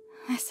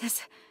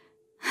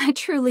 I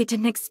truly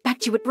didn't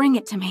expect you would bring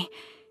it to me.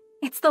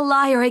 It's the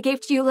lyre I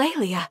gave to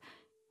Eulalia.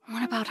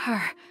 What about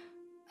her?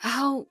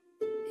 How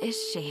is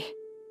she?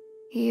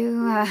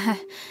 You,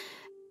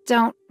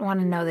 don't want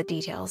to know the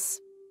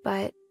details,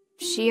 but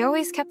she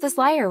always kept this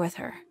lyre with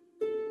her.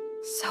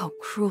 So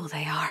cruel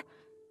they are,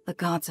 the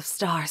gods of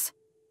stars.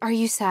 Are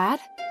you sad?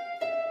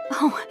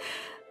 Oh,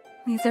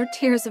 these are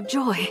tears of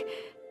joy.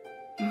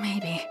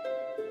 Maybe.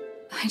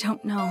 I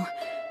don't know.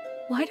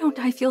 Why don't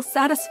I feel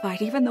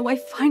satisfied even though I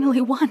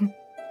finally won?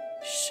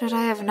 Should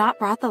I have not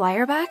brought the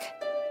lyre back?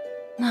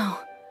 No.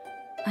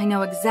 I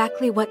know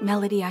exactly what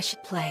melody I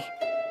should play.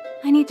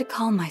 I need to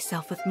calm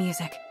myself with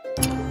music.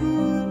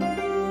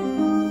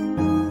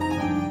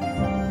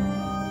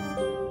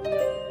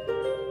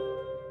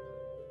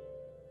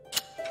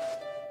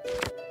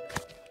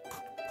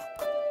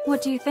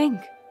 What do you think?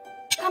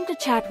 Come to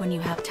chat when you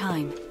have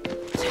time.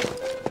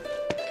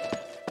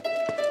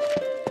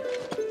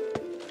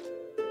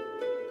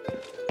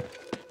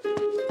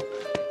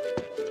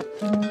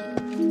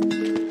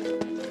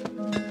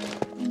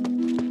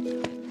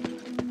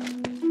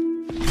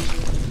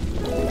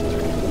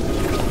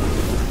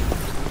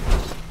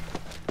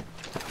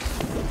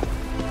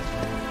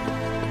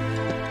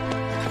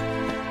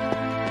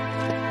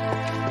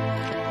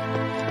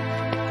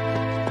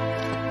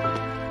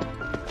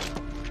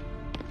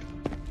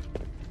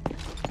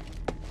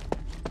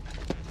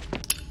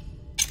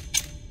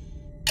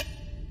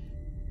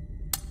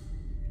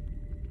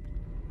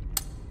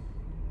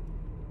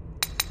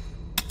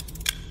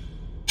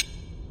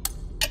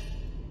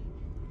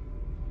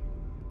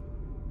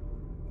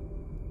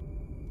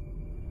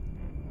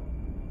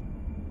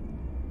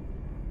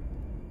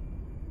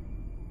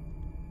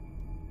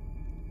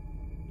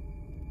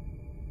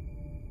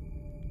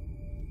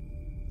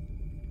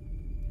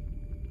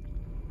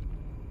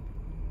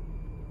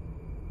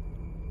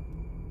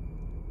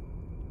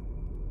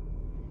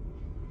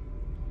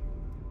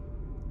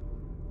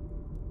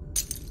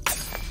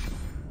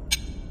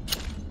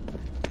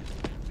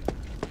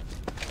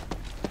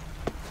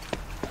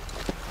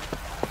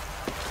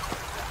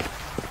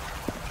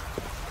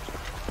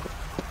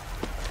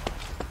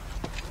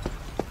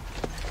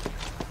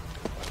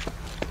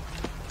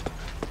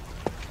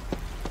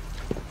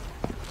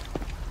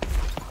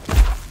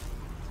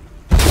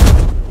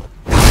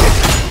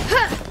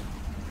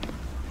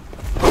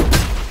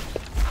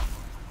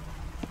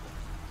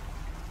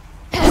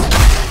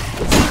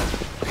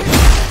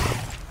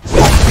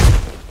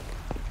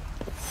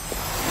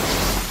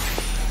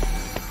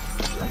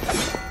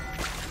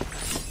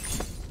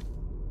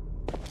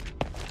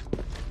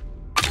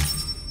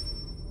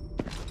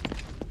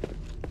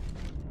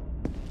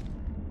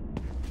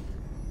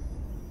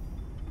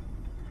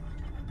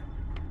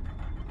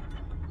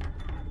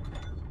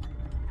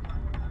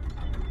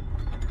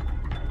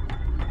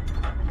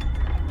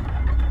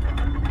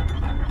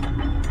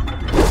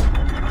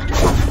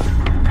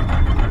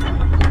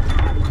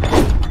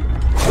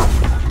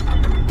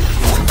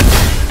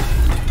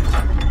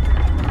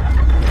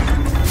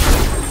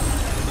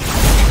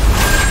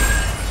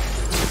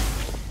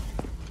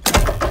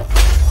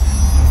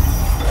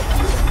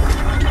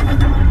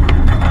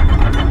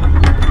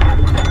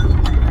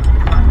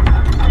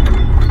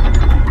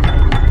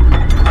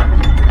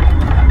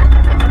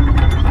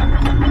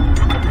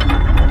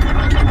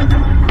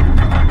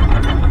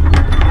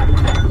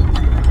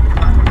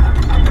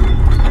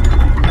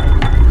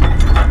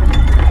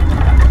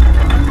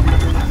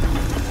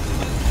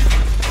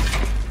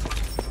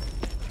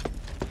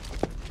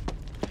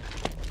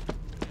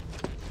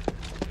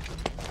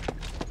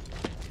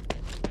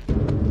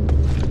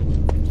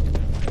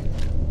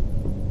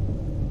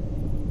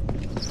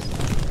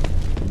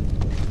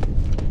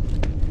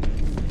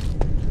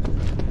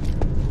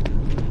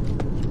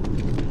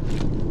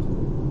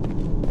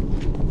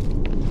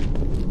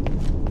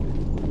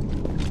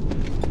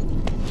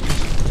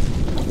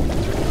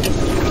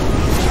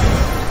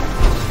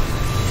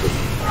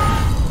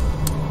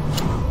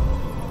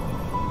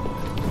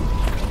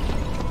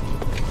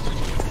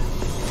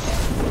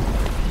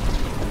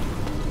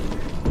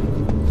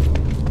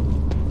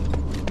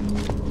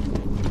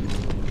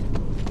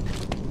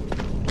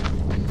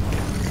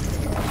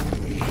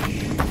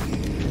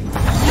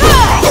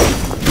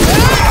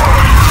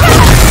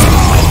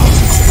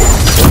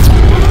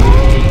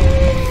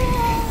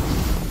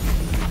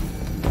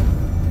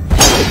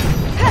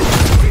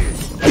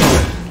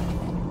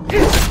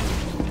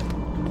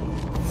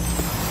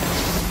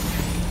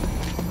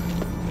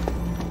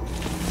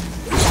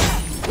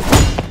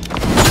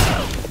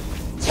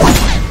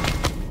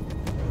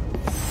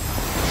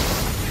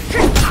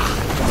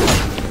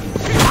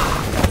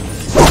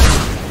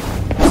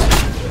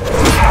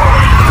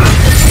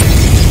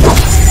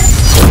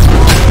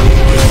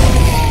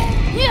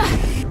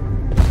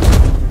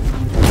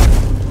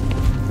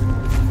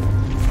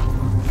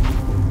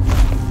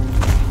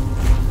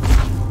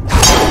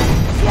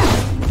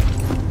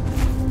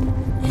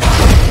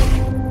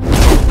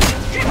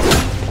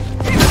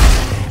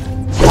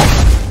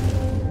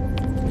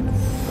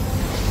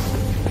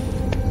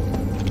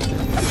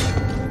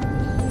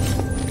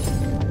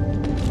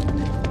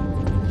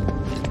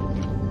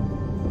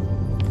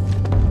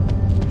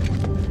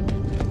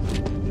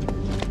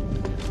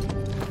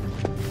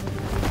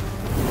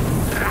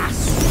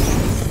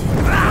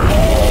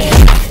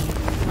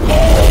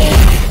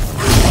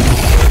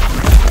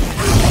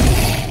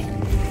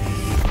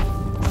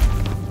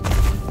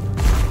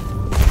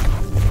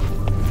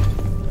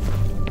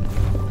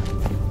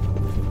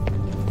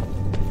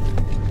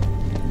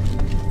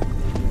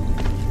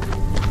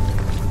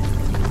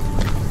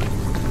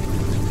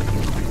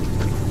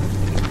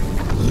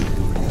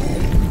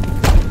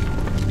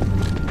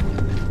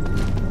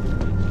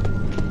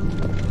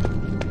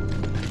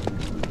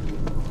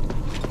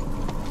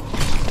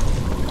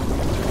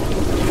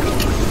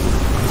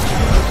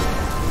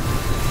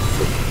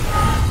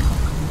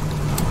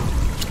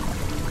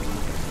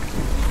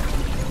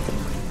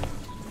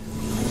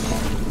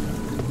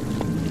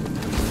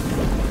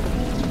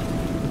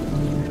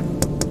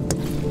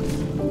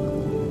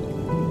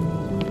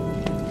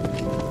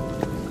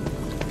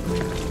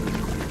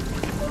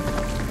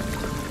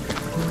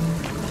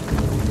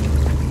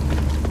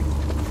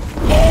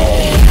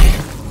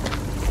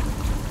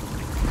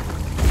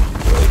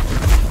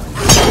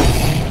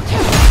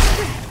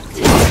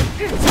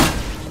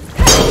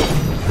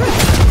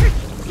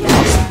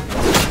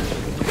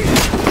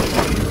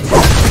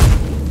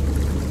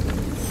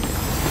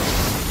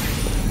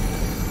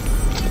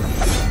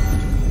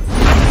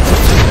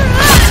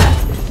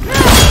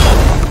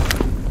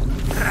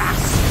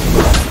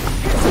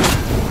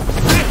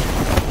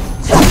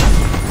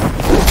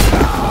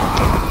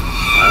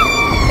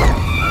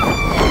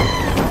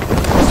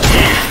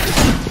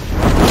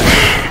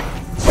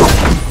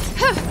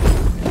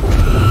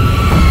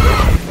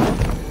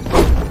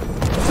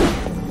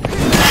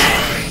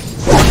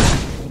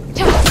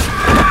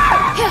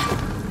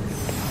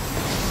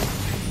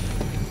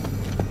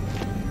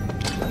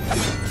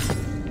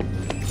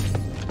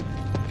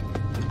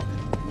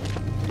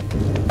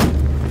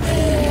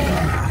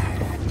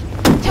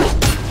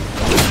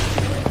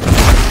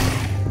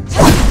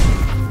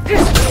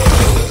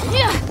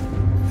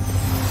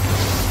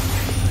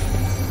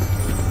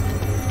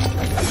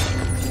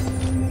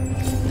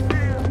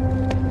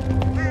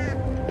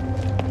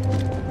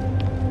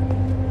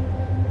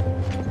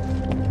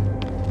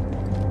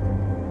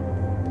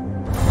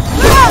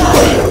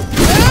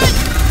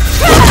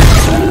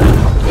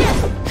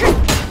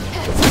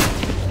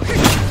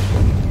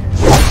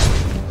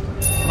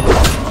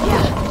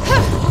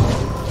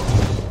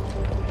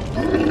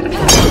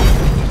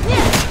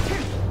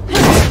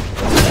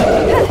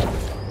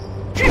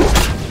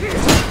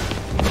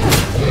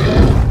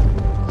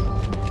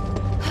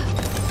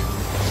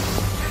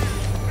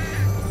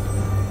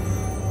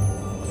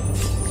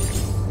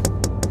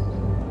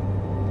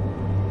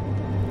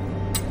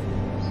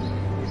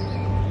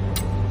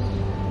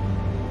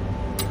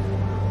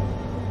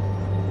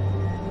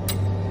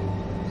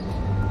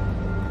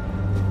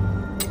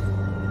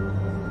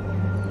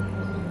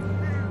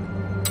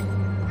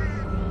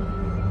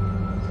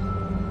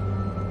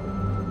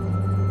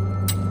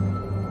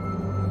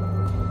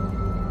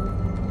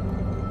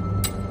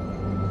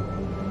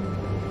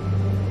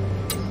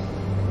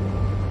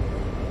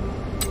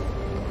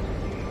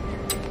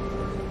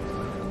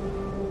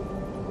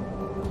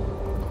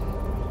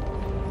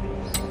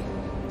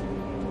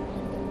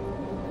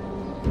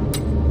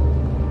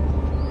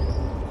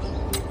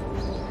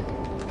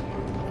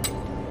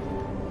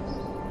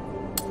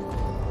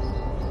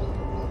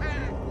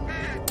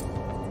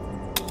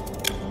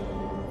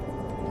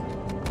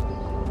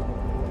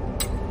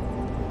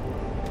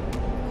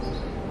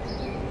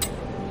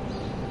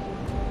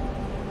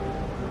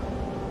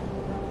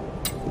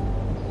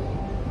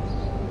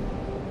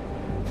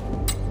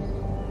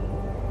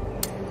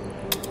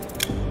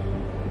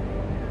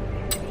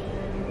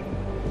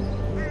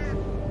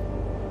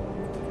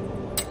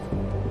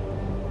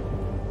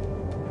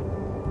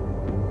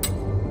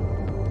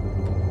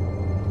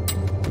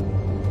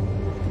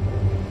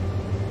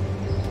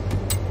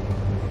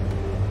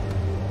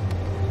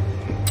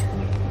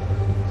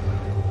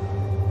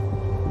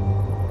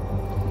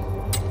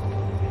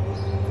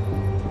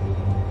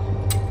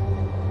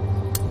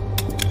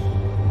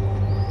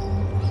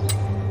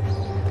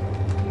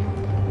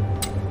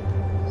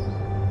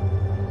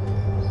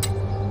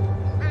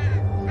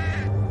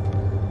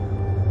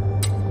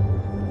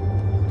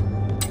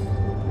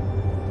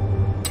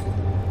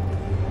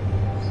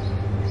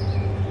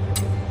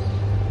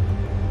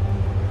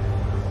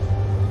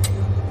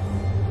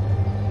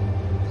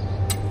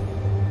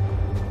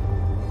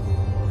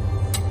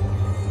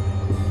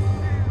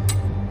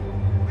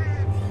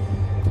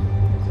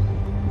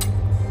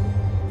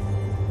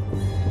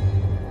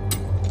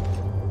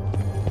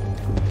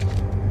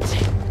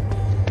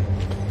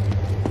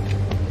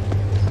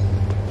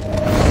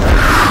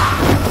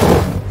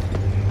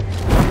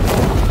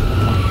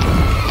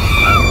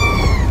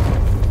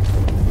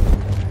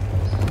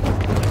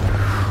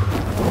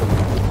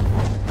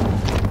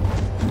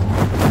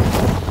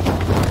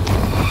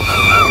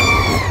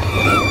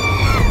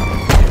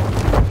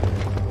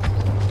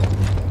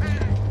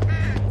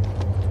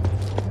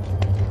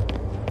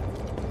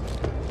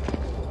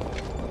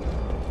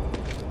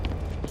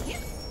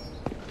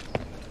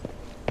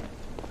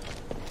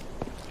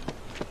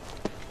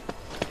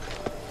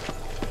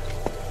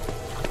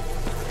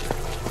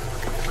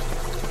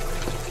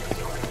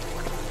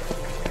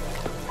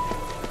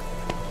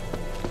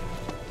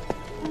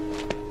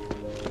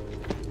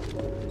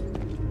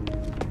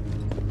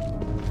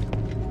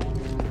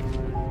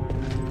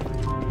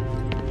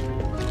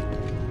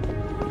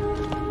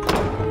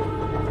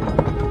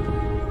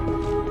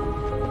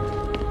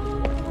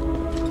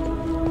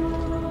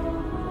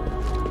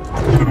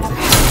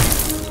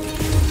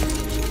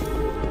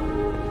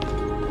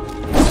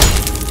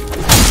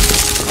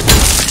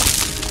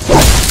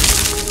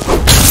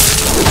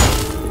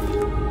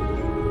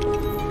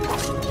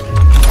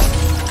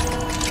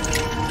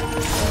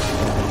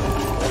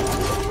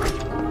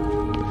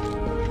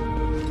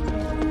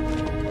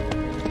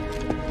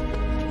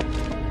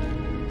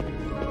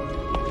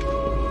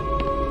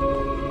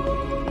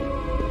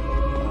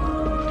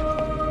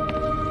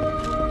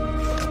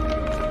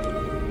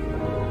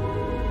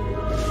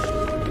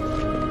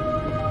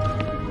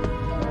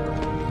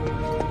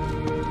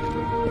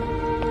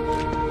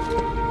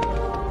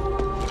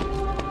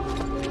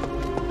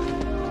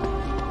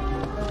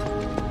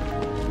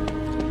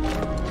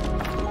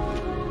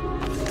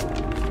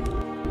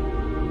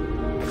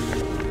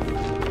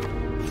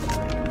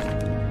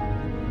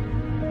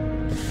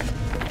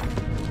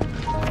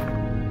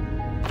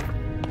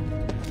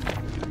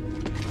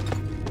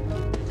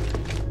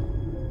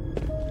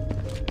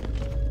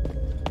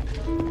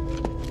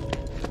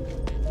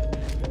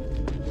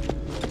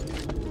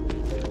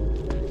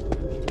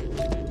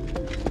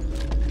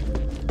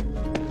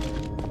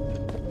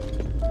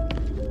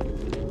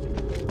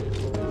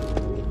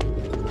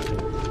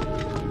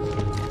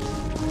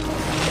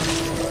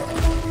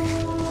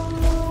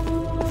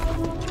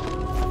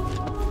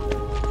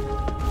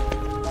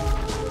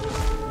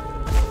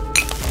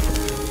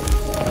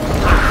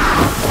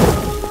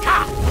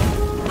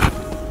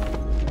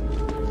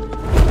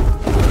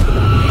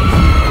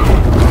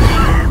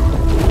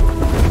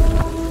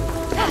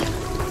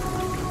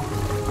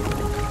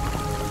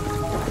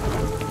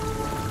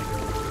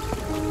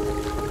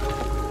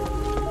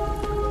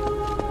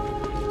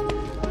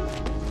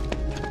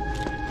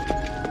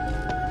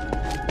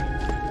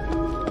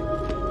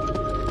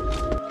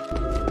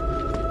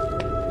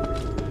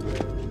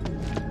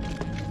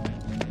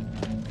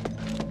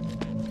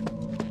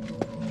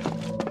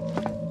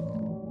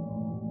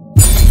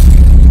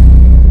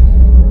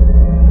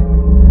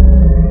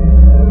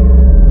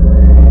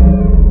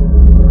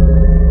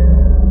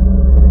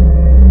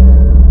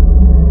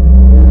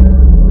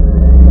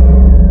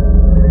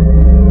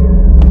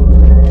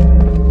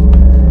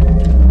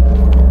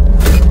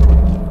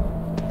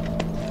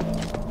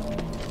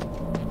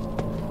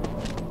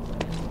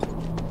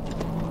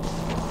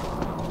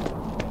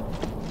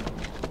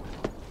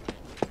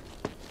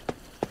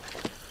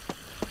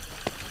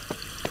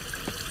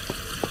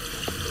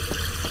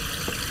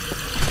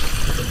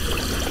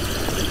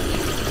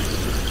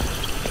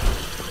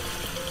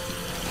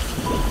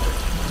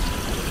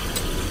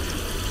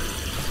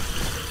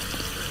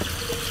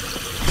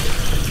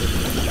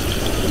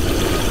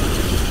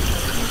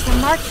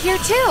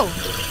 too.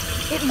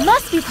 It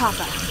must be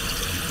Papa.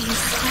 He was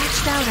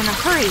scratched out in a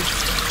hurry,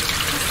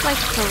 just like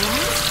the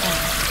last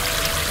one.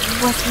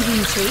 Was he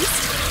being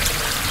chased?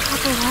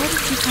 Papa, why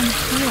did you come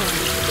here?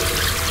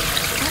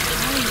 What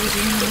are you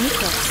doing with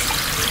this?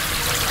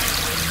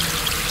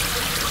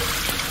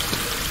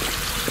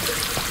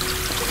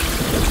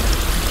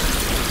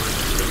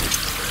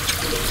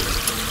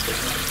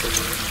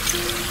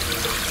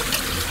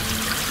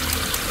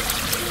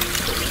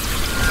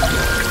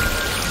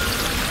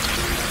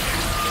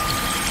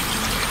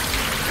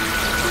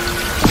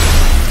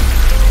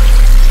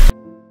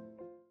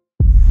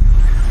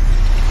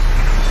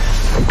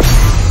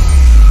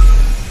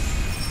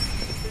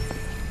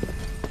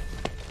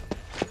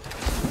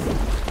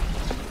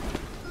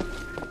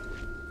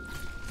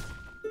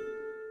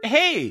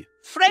 Hey,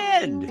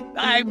 friend!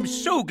 I'm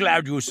so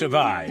glad you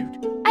survived.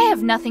 I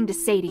have nothing to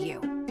say to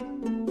you.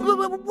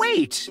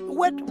 Wait!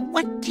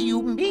 What do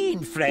you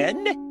mean,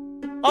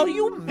 friend? Are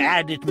you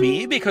mad at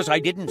me because I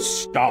didn't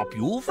stop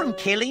you from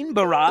killing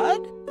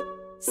Barad?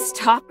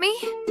 Stop me?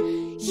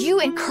 You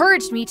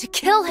encouraged me to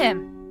kill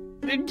him.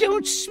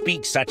 Don't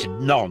speak such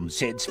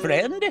nonsense,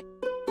 friend.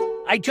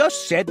 I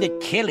just said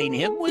that killing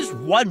him was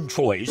one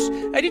choice.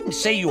 I didn't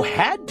say you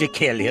had to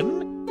kill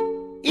him.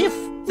 If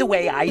the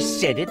way I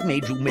said it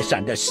made you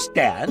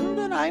misunderstand,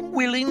 then I'm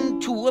willing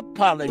to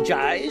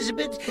apologize,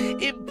 but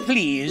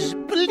please,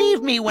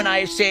 believe me when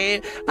I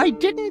say I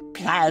didn't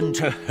plan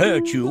to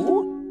hurt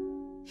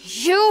you.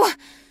 You...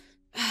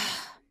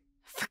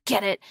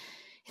 Forget it.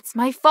 It's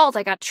my fault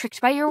I got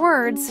tricked by your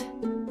words.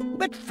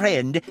 But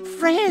friend,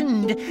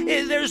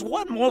 there's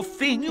one more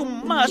thing you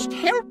must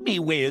help me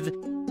with.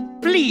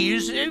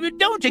 Please,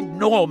 don't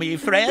ignore me,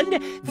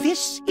 friend.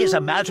 This is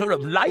a matter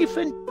of life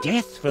and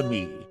death for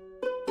me.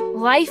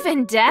 Life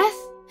and death?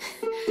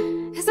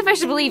 As if I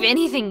should believe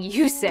anything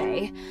you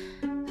say.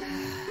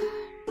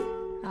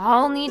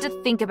 I'll need to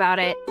think about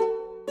it.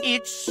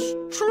 It's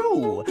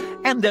true,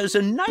 and there's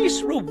a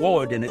nice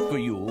reward in it for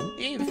you,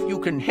 if you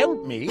can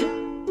help me.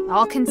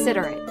 I'll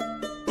consider it.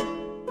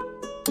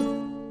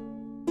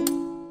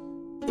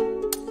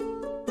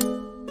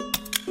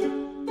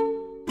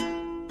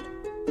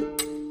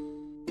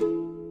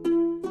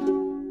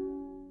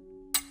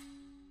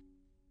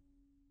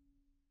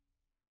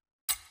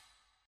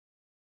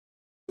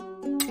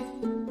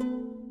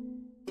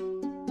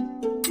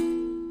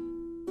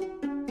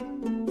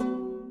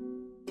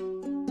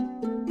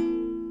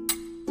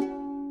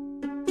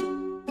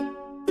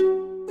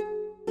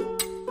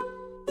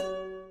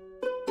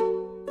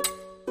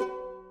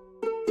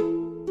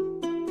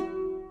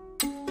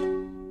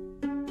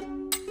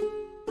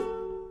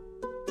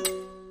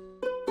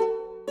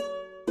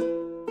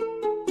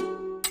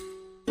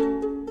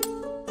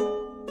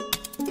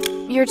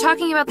 You're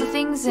talking about the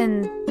things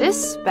in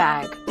this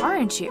bag,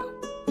 aren't you?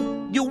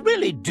 You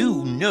really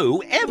do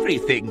know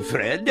everything,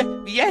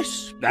 friend.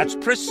 Yes, that's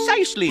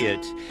precisely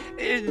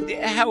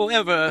it.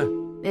 However...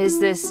 Is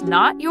this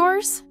not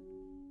yours?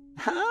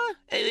 Huh?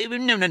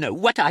 No.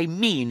 What I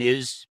mean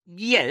is,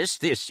 yes,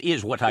 this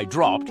is what I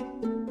dropped.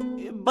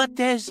 But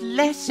there's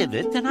less of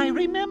it than I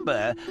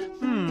remember.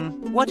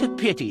 What a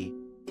pity.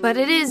 But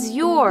it is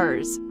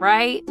yours,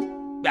 right?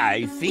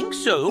 I think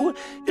so.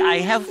 I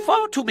have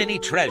far too many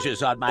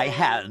treasures on my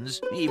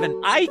hands.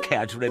 Even I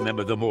can't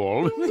remember them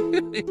all.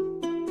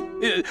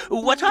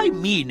 What I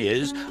mean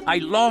is, I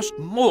lost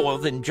more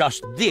than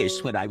just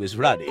this when I was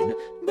running,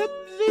 but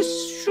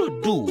this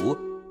should do.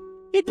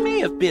 It may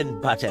have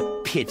been but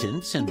a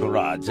pittance in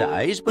Barad's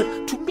eyes,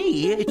 but to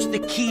me it's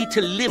the key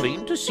to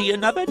living to see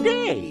another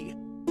day.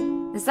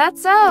 Is that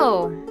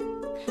so?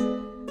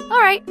 All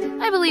right,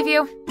 I believe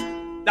you.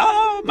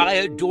 Ah, my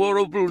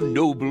adorable,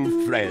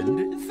 noble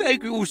friend.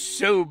 Thank you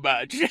so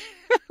much.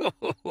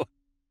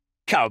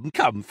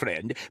 Come,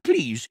 friend.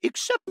 Please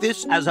accept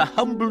this as a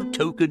humble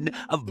token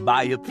of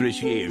my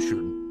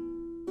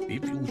appreciation.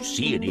 If you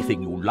see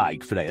anything you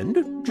like,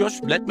 friend,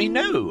 just let me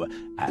know.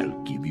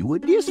 I'll give you a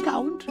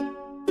discount.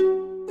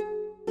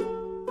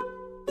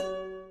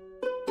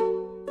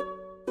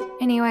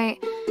 Anyway,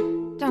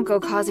 don't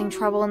go causing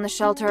trouble in the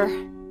shelter.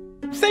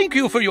 Thank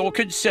you for your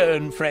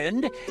concern,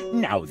 friend.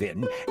 Now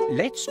then,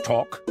 let's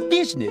talk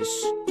business.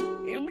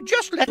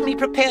 Just let me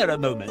prepare a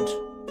moment.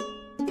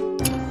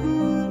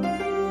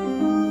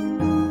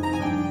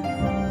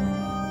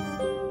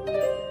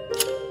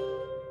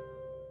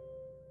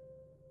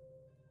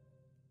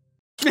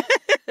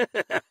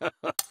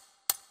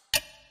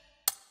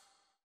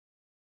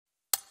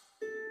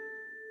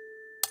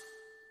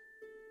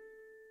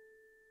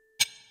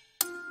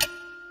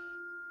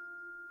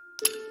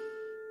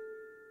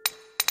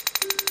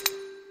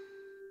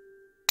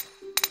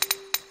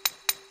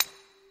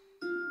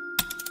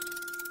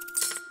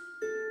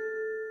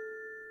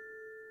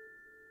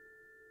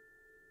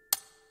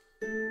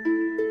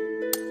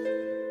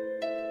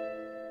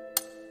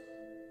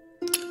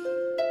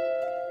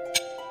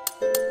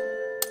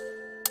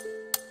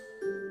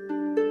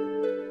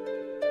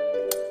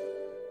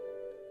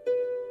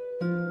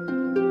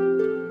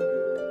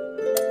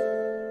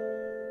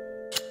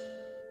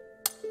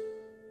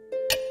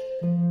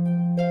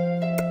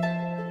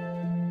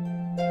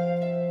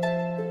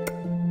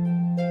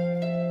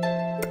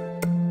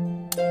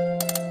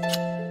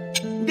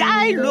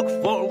 I look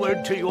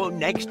forward to your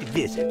next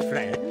visit,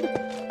 friend.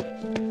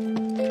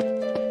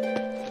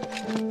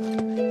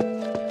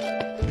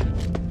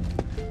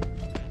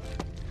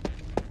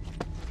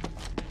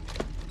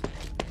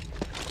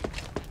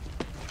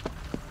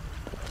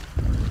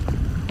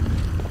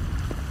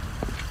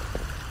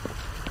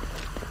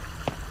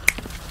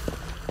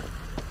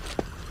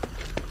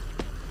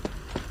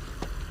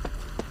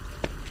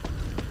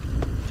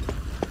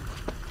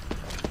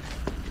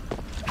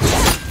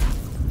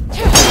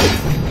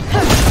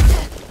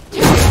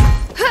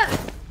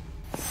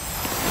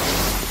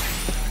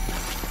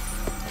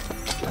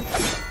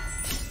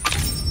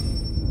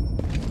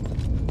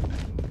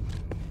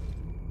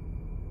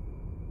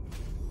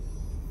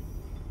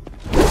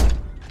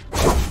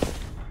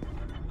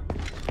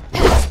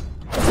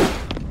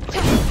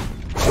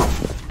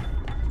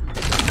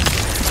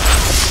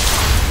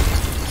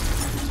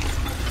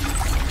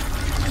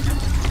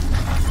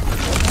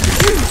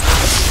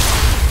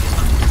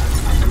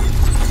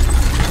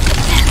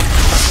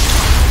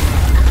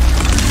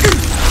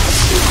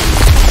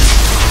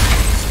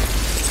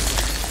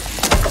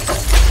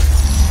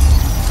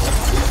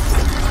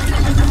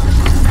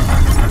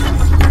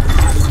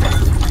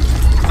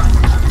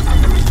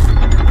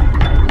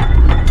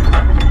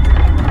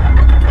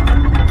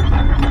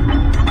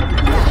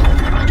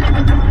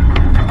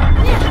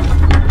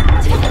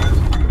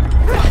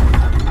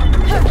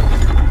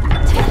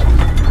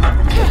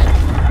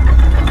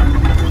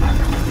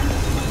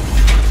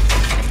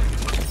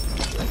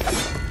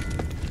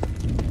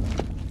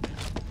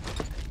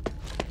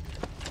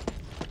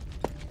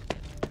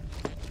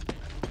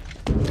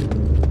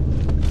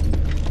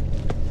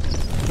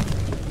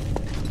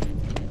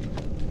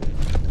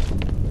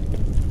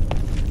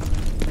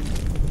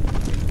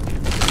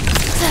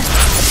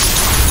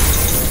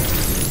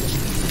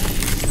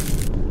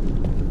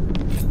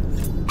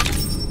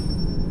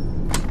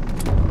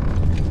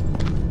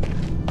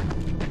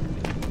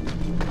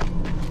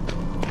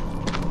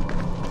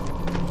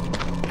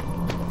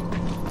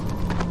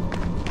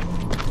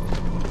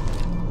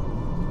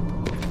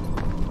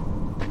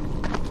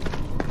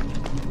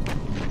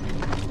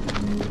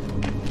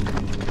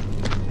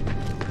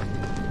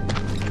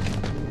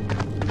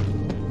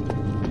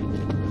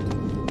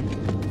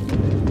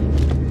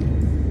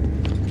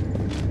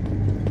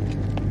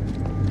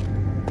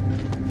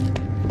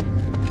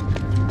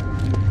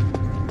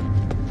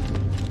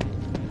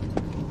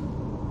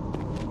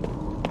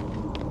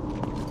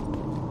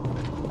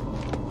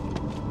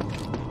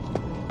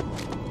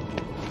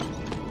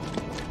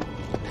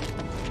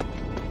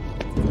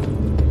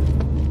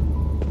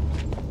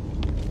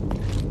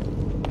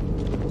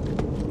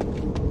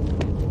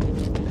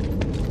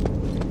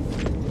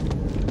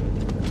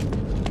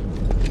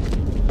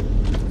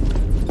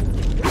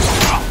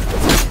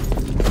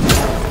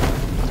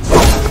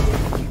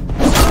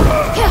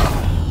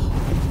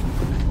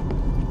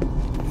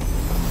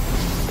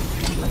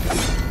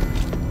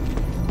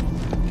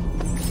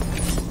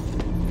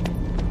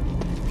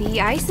 The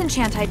ice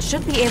enchantite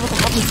should be able to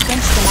help me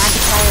quench the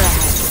magic fire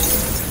ahead.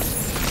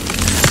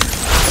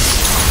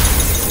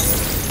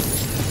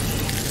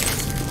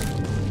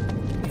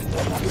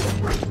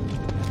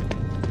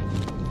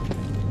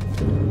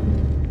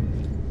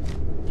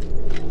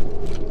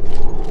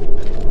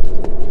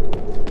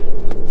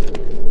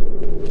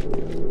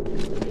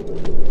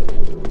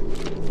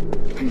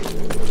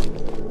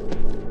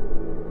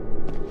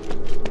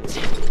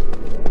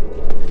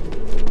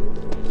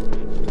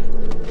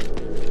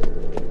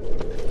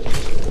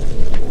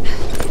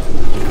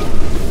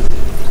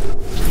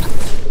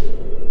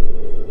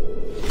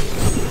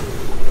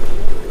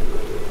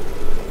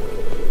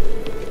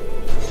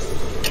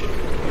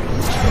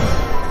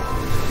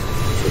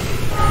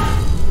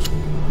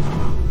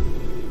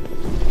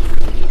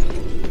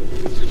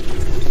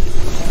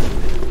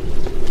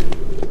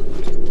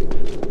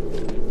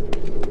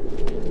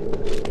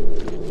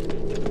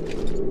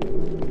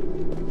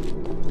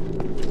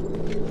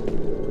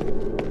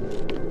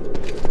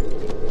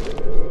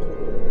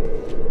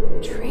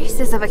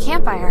 Of a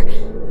campfire,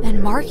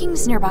 and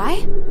markings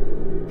nearby?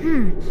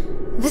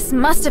 This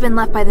must have been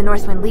left by the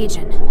Northwind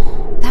Legion.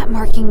 That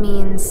marking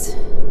means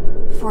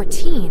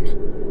 14.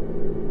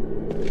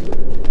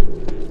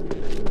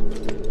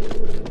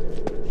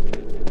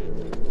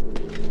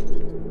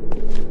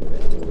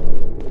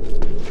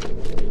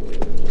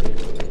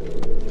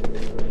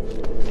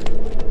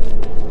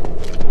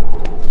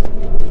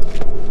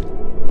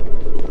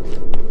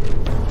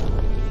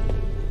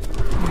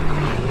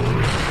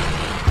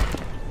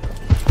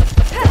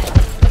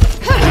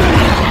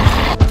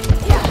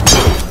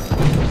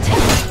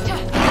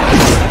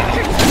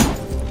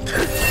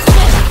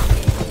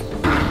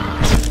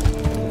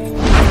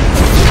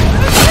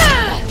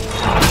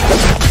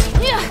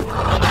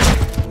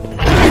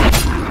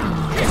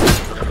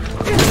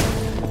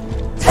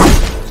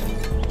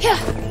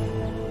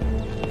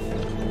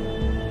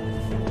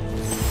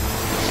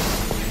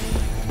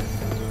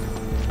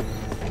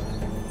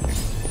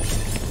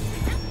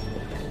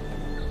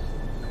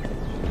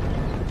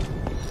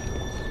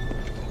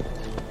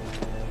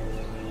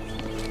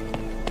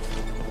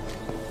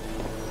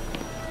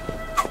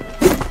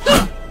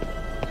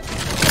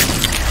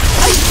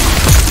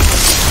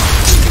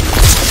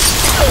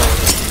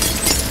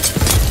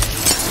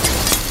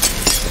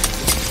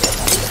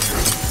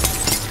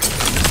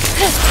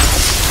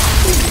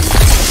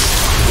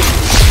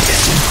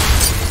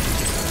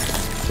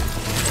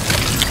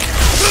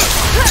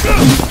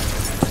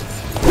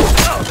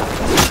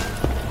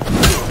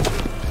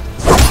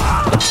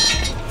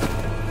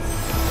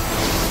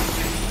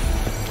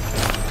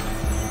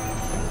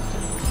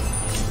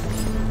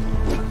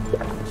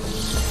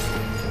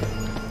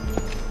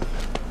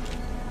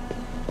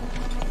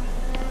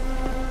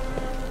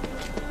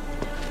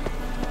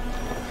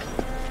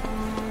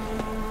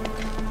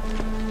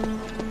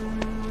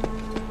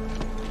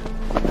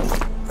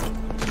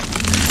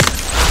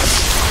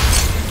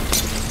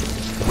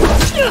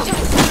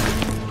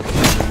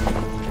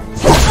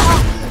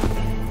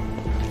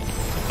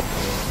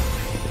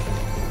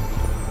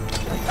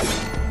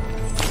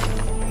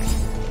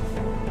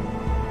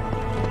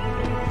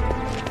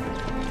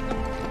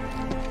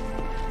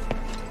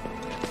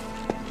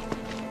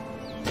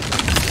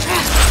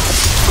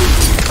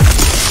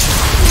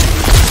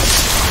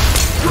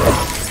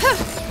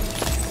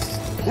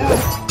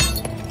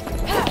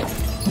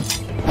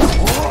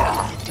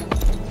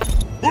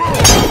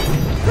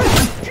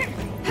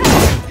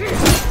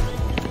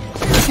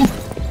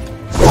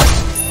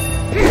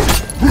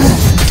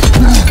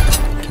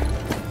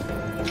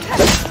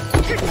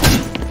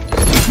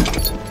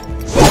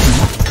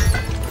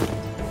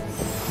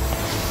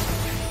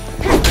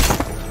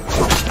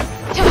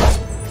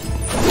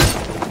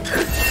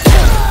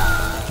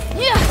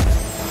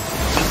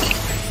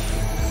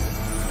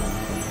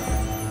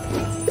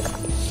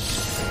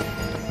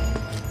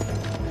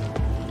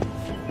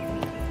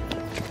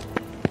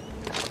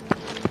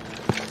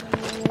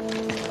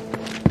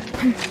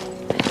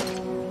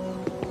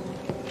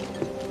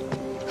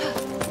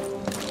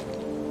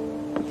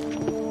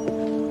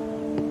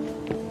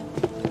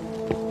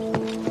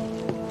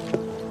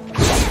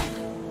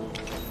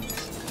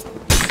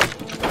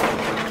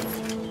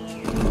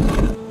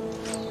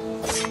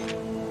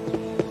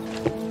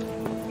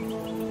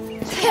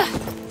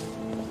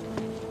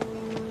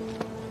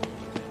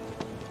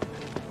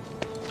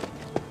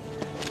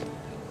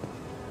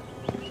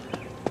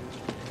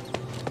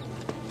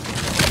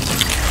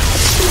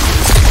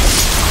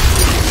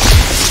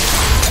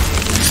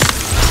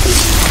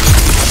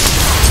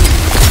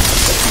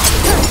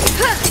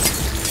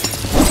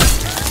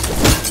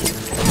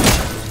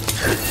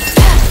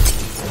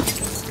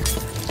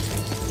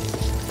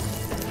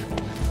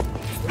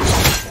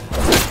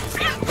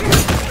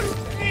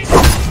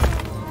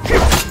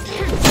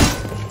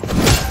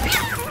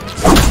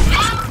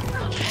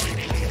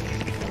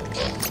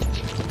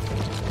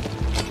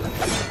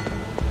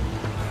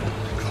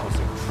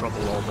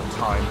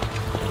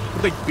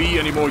 Could they be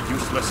any more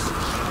useless?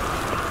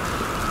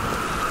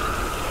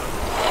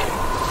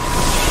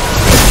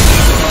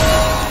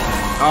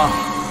 Ah,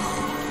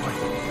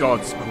 by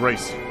God's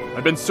grace.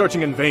 I've been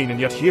searching in vain, and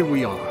yet here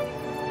we are.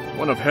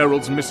 One of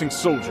Harold's missing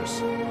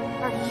soldiers.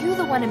 Are you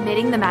the one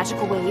emitting the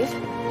magical wave?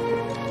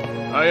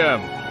 I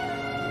am.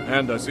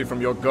 And I see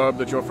from your garb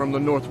that you're from the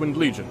Northwind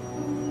Legion.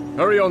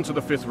 Hurry on to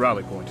the 5th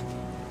rally point.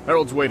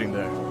 Harold's waiting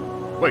there.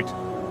 Wait.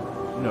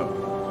 No.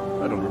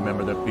 I don't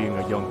remember there being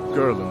a young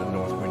girl in the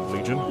Northwind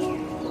Legion.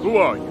 Who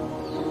are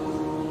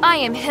you? I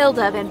am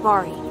Hilda of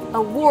Anbari,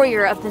 a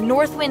warrior of the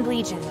Northwind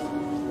Legion.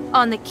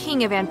 On the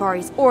King of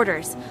Anbari's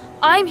orders,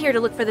 I'm here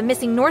to look for the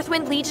missing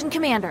Northwind Legion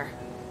commander.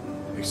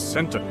 They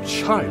sent a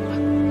child.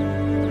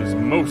 It is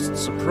most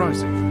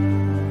surprising.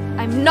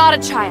 I'm not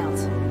a child,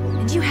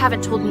 and you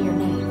haven't told me your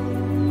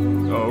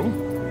name. Oh?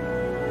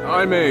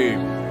 I'm a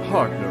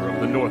partner of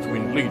the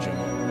Northwind Legion,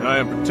 and I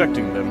am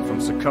protecting them from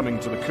succumbing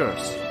to the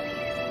curse.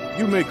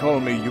 You may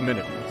call me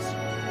Eumenides.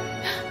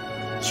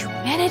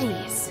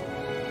 Eumenides?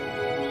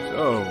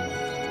 So,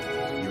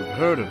 you've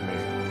heard of me.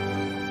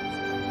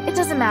 It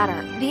doesn't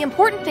matter. The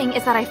important thing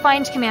is that I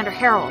find Commander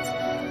Harold.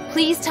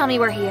 Please tell me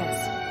where he is.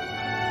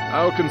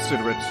 I'll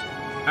consider it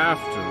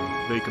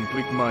after they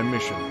complete my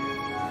mission.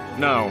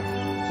 Now,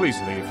 please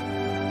leave.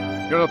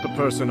 You're not the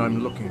person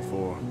I'm looking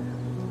for.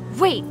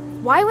 Wait,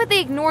 why would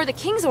they ignore the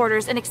King's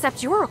orders and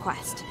accept your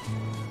request?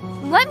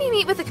 Let me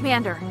meet with the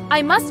commander.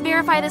 I must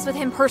verify this with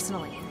him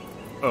personally.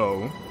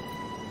 Oh?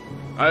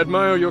 I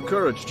admire your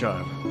courage,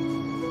 child.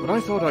 But I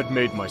thought I'd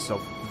made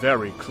myself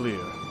very clear.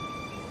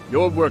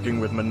 You're working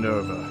with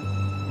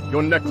Minerva.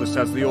 Your necklace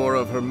has the aura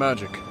of her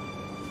magic.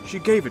 She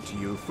gave it to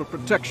you for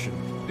protection,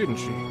 didn't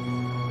she?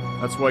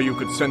 That's why you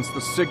could sense the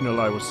signal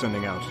I was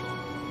sending out.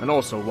 And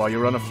also why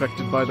you're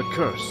unaffected by the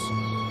curse.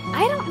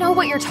 I don't know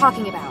what you're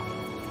talking about.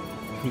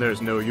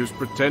 There's no use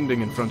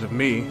pretending in front of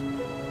me.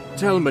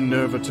 Tell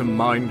Minerva to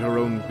mind her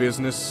own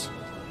business.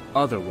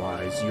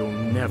 Otherwise, you'll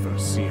never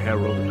see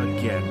Harold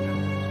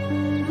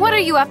again. What are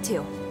you up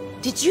to?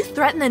 Did you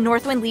threaten the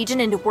Northwind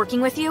Legion into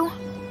working with you?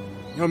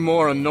 You're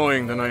more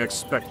annoying than I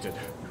expected.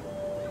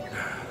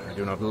 I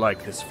do not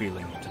like this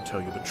feeling, to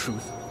tell you the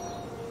truth.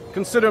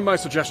 Consider my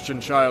suggestion,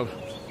 child.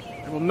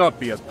 I will not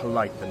be as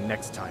polite the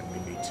next time we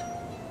meet.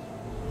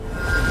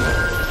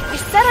 I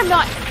said I'm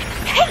not...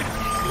 Hey!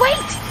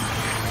 Wait!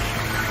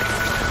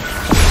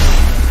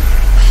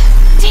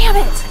 Damn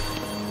it!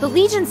 The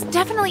Legion's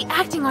definitely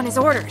acting on his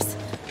orders.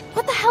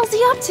 What the hell's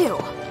he up to?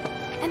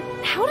 And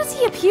how does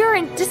he appear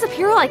and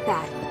disappear like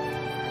that?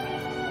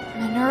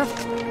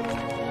 Minerva...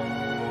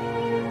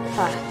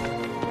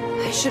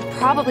 I should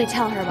probably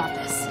tell her about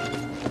this.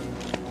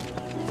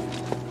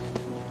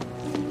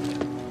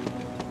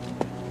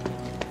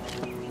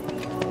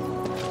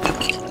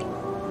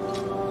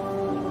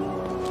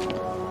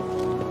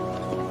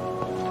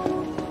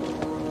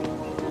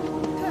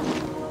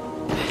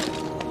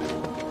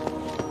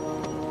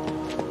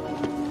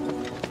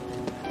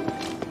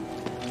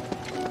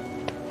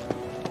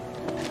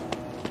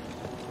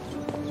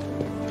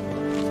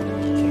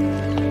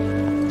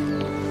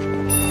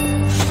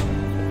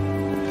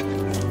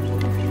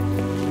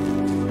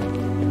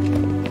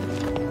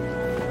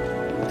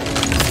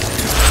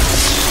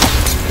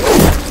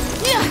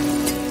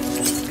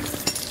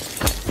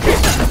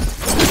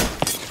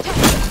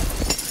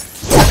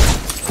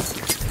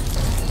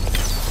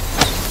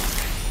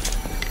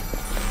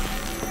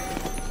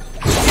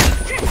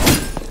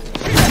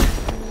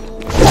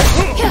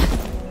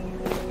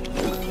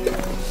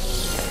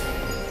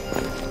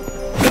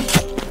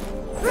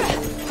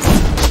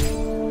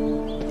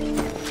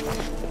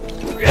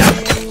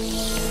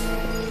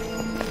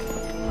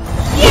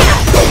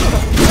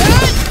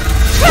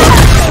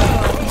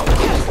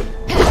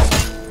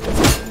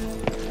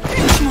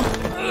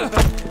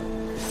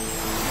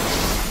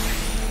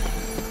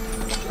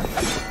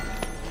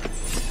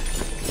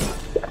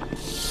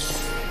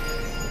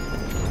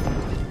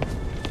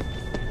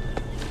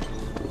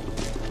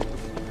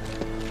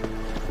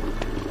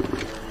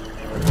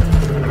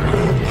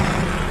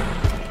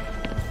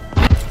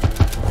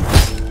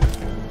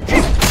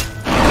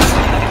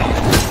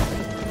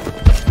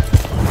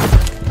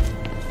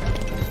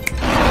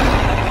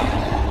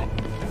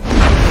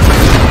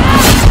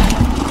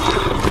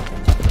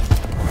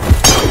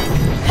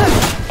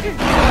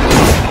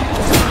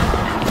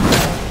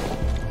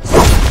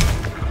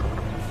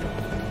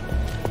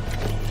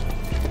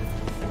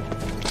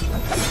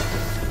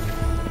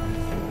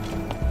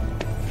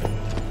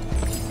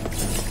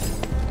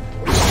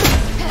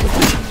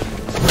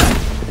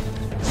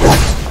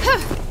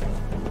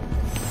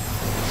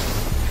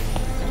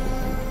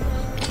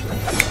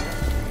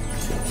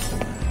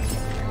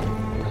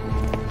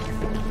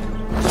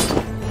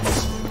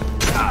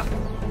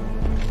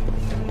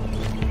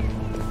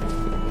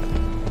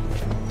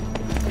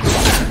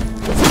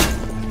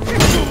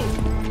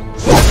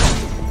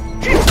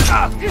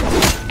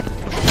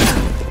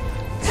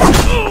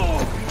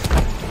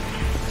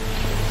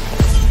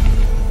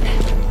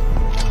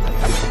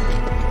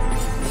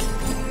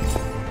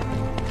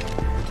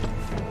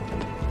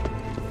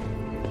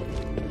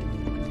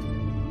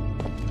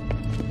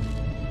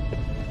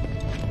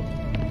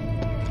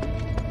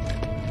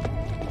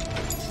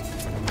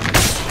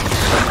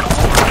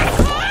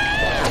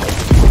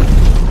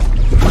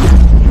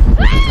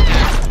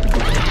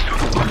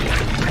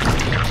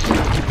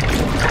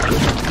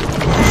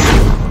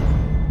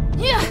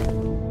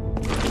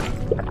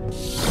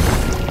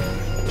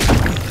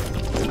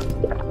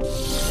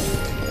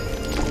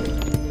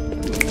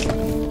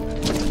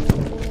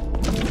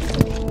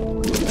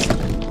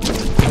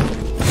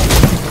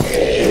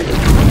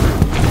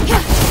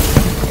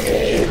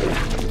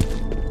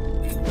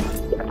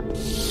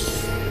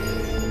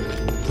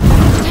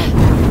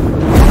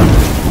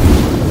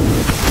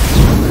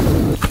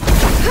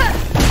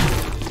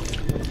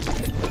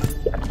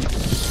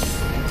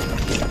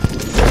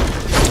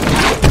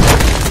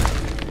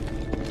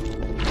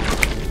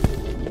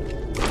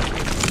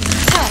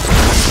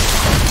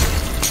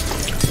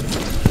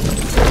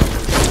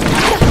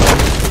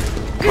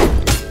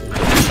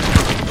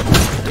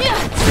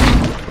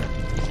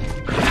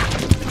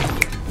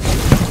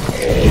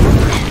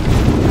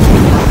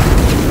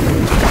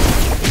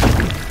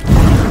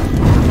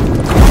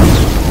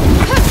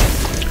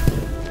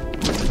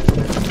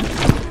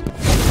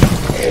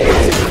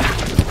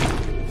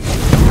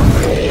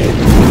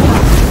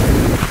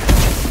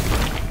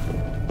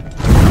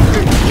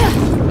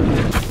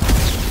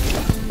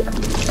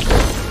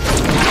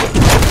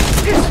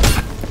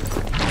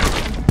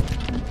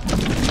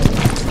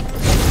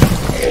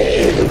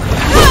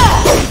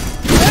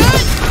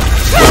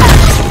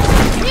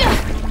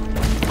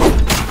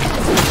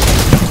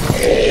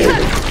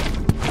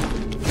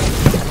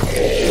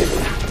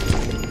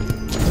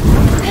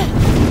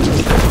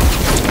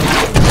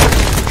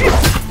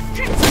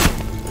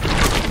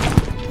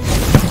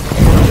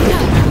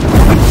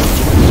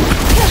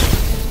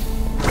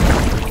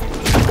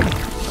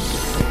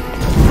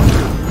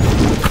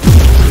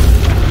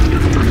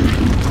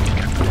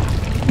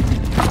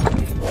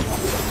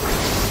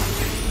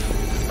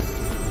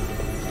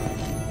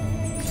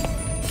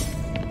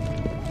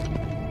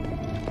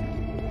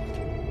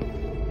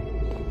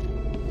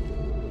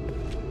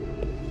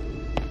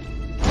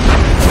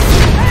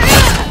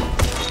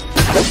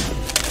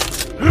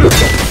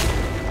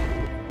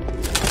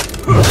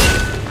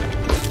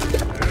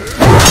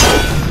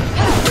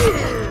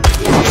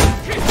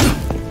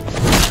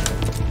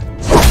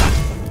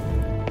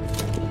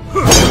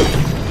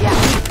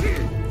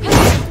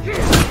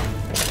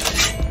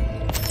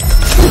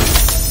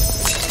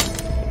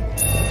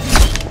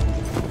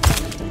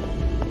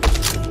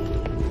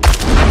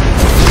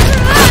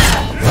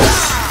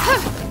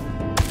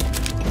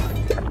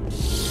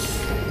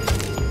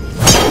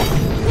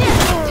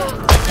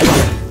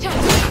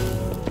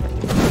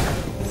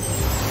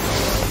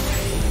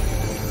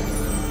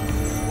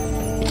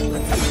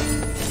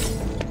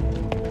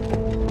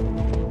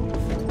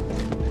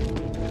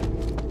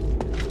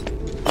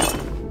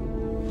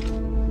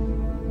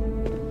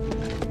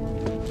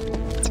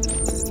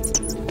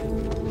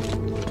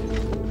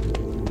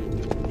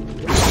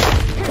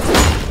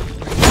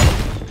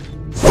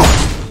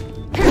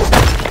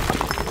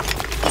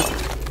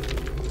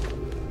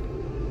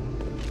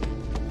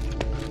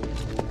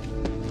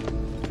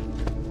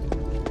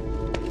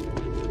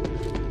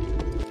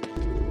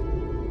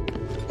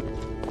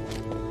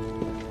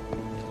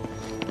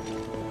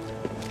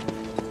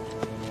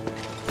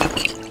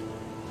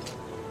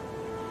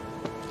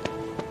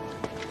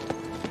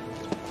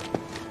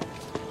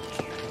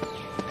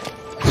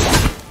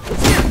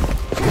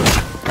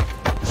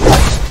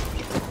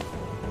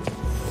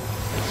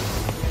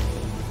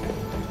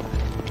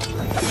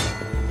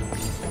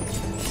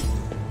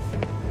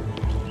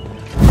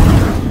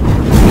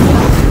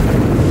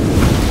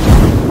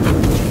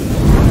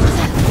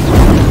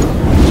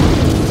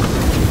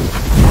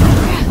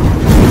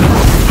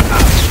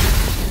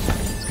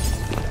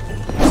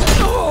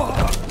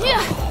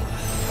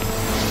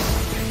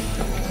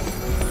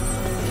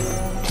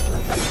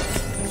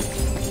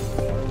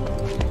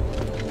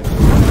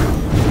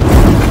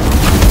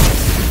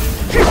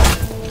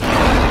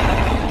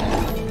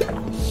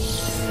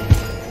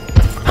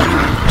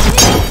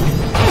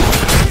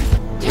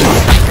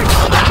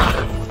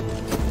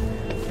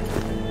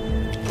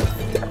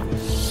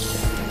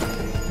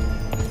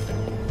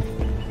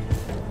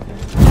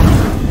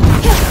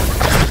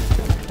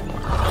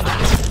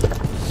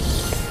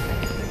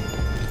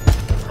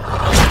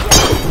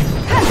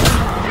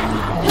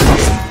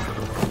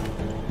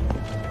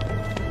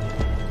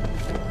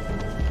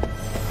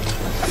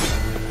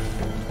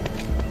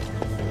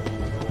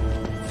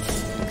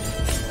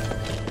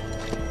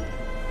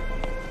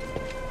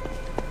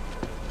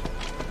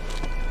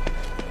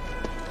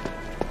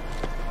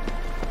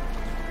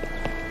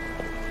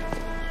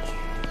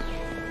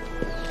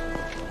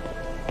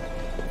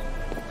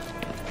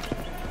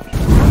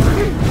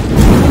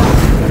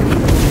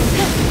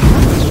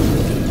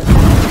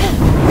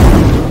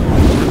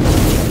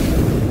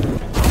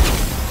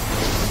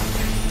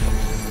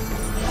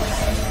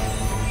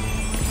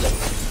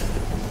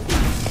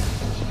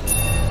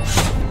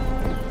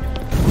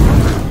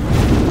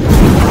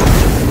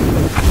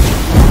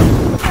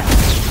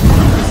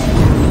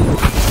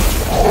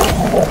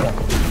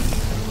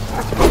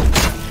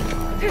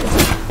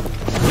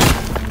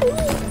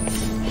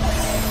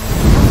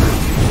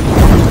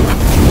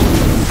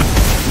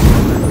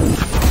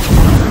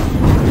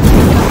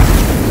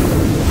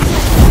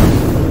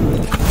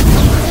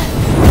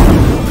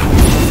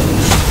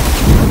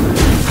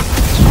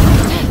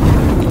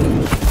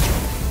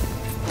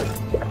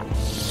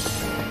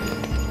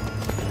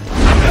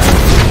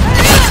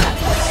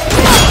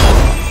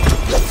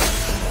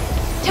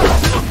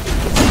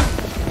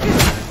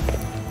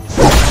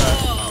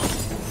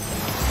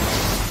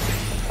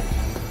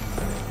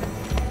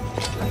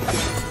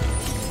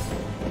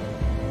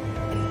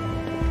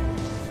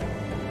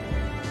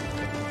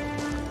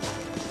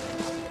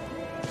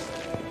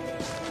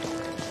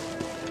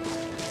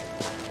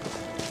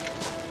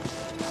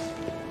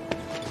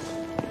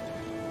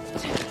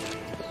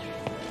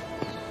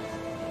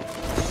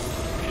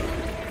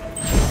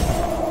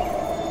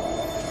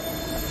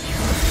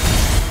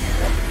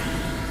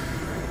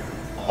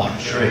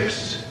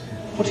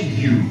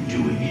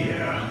 doing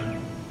here?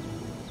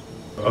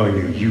 I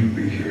knew you'd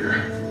be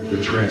here.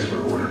 The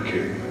transfer order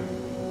came.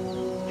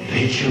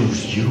 They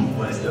chose you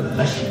as the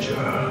messenger.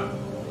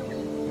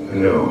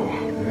 No,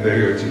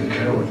 they are too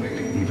cowardly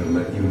to even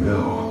let you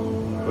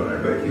know. But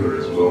I bet you're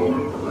as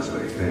vulnerable as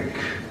they think.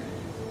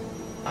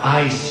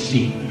 I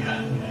see.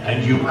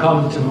 And you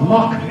come to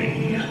mock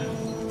me.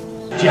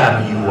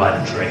 Damn you,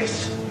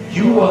 Andres.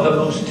 You are the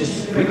most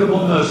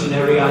despicable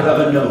mercenary I've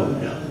ever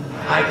known.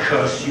 I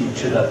curse you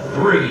to the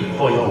three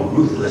for your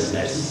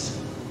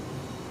ruthlessness.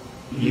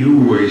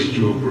 You waste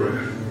your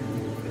breath.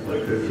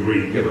 Like the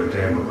three give a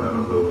damn about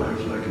a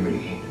lowlife like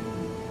me.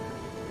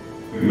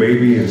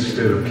 Maybe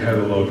instead of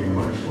cataloging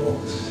my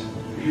faults,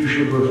 you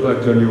should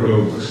reflect on your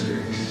own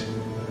mistakes.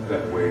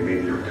 That way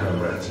maybe your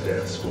comrades'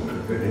 deaths won't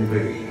have been in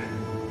vain.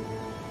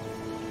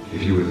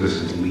 If you had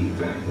listened to me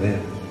back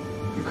then,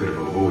 you could have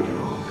avoided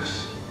all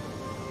this.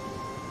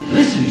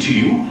 Listen to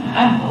you?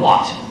 And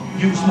what?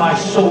 Use my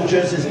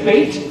soldiers as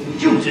bait?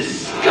 You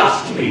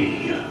disgust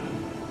me!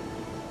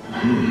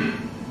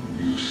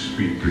 You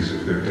speak as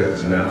if their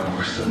deaths now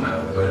are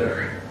somehow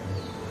better.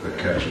 The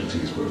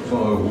casualties were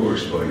far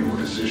worse by your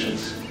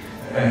decisions,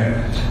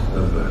 and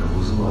the battle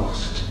was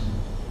lost.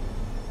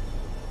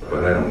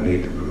 But I don't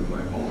need to prove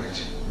my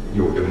point.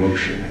 Your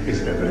demotion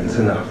is evidence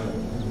enough.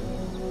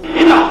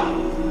 Enough!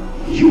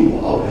 You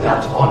are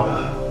without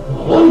honor.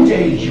 One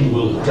day you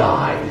will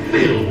die,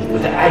 filled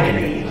with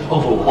agony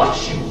over what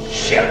you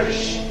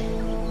cherish.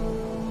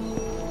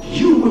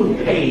 You will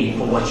pay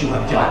for what you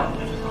have done,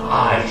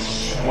 I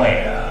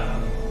swear.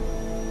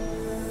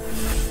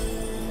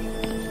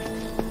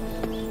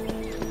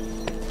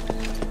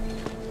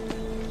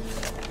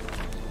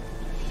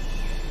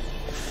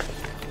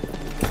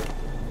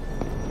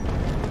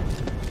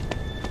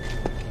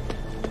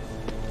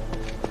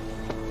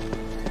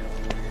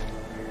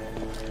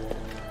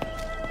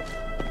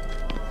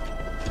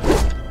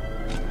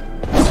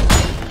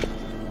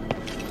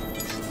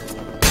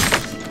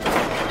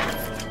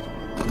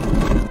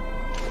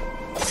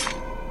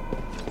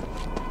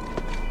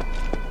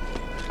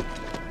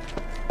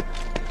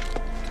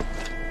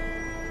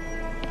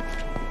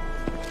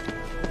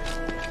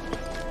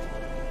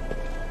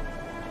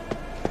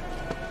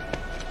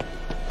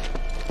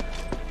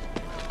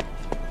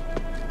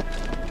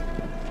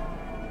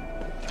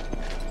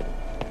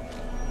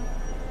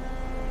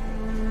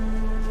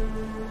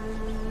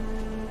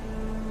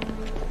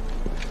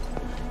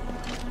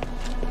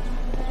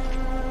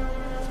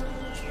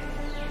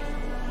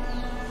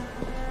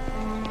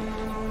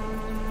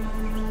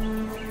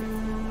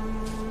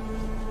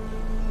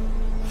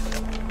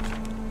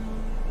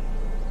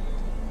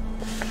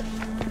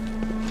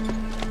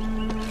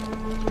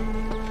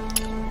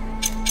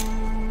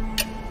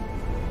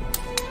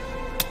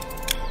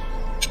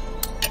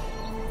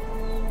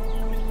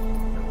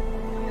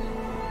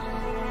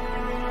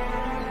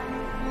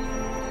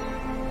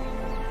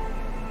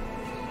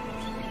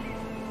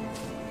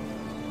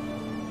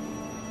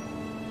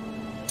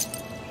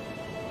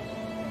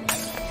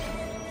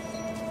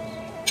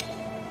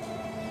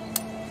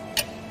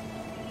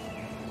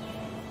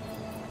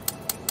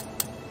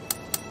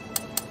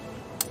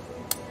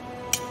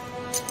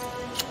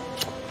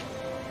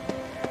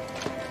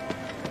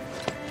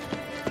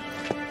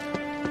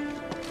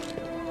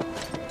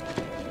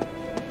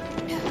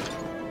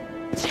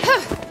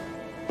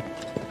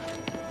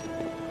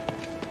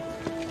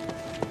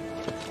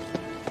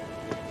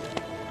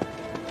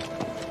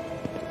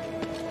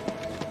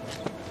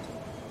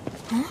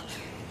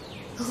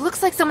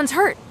 Looks like someone's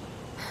hurt.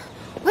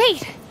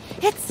 Wait,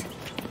 it's...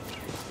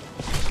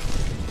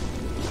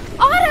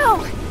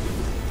 Otto!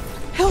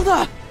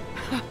 Hilda!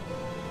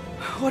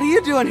 What are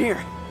you doing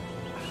here?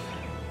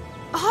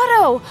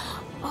 Otto!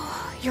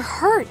 Oh, you're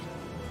hurt.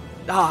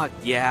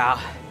 Yeah.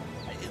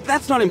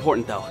 That's not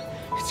important, though.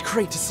 It's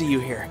great to see you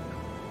here.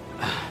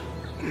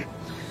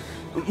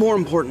 More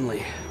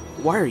importantly,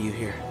 why are you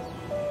here?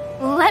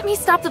 Let me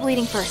stop the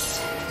bleeding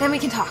first, then we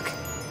can talk.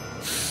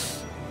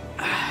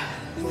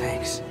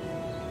 Thanks.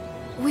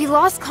 We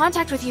lost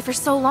contact with you for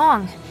so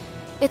long.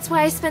 It's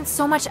why I spent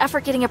so much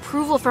effort getting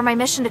approval for my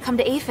mission to come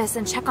to Aphis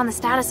and check on the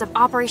status of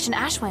Operation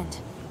Ashwind.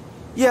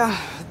 Yeah,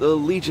 the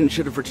Legion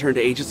should have returned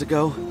ages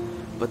ago,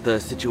 but the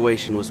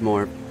situation was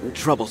more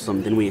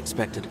troublesome than we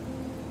expected.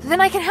 Then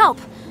I can help.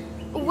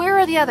 Where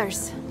are the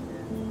others?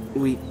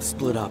 We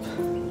split up.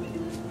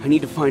 I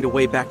need to find a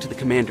way back to the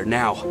commander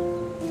now.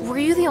 Were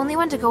you the only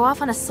one to go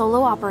off on a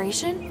solo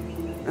operation?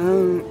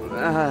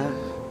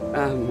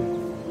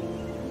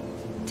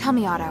 Tell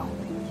me, Otto.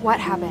 What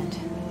happened?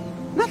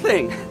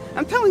 Nothing.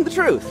 I'm telling the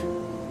truth.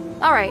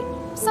 Alright,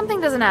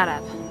 something doesn't add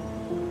up.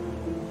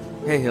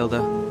 Hey,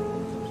 Hilda.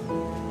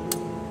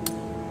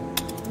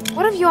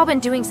 What have you all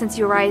been doing since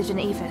you arrived in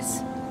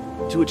Aphis?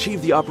 To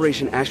achieve the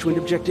Operation Ashwind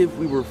objective,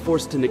 we were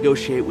forced to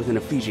negotiate with an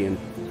Ephesian.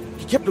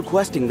 He kept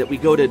requesting that we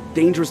go to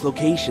dangerous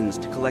locations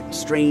to collect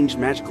strange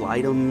magical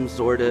items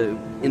or to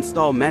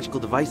install magical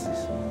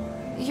devices.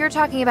 You're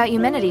talking about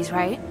Eumenides,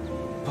 right?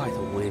 By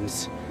the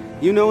winds.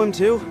 You know him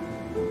too?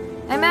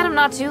 I met him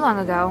not too long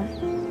ago.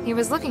 He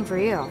was looking for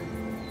you.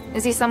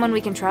 Is he someone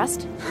we can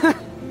trust?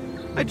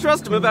 I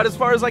trust him about as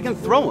far as I can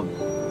throw him.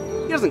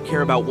 He doesn't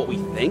care about what we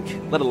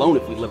think, let alone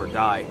if we live or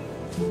die.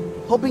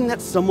 Hoping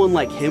that someone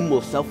like him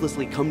will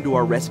selflessly come to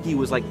our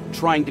rescue is like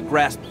trying to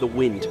grasp the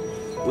wind.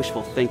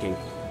 Wishful thinking.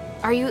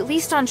 Are you at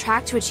least on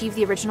track to achieve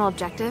the original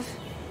objective?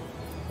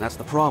 That's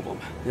the problem.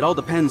 It all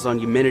depends on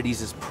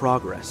Eumenides'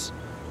 progress.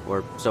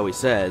 Or so he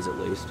says, at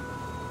least.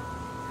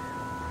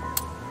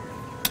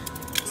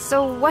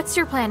 So what's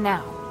your plan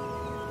now?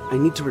 I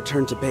need to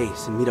return to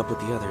base and meet up with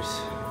the others,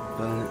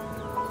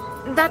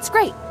 but... That's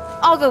great.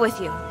 I'll go with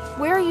you.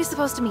 Where are you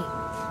supposed to meet?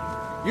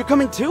 You're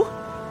coming too?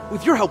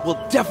 With your help,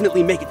 we'll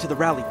definitely make it to the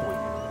rally point.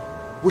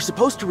 We're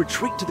supposed to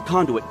retreat to the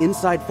conduit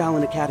inside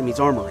Fallon Academy's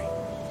armory.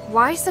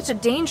 Why such a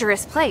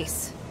dangerous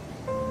place?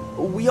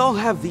 We all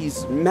have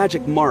these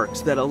magic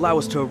marks that allow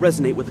us to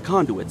resonate with the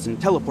conduits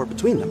and teleport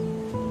between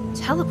them.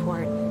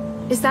 Teleport?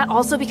 Is that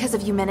also because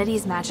of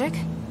Eumenides' magic?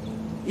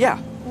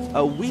 Yeah.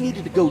 We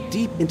needed to go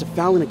deep into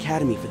Fallon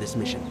Academy for this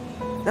mission.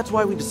 That's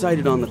why we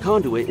decided on the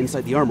conduit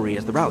inside the armory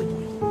as the rally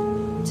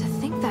point. To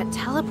think that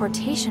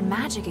teleportation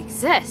magic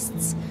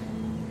exists.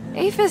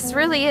 Aphis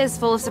really is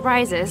full of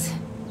surprises.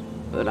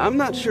 But I'm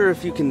not sure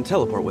if you can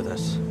teleport with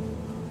us.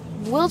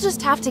 We'll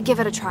just have to give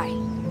it a try.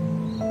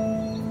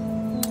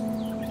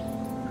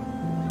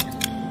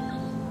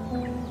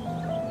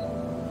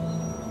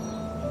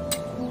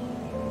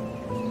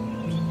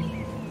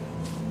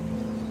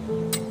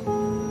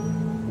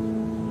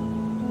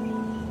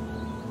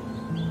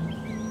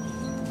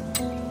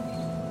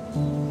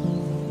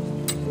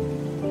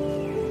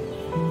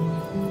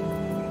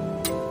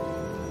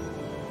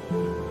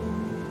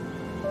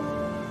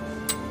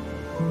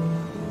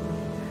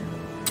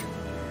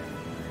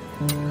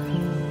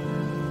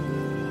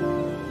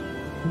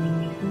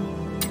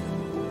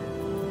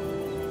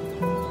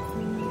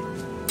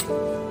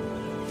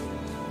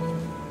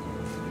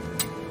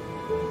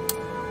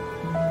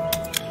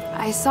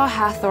 I saw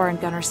Hathor and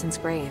Gunnarson's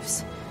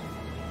graves.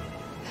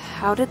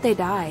 How did they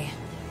die?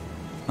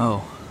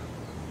 Oh,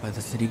 by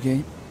the city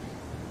gate?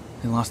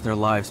 They lost their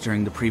lives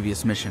during the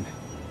previous mission.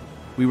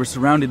 We were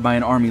surrounded by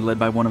an army led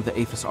by one of the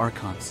Aphis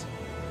Archons.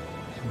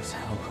 It was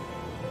hell.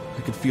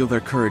 I could feel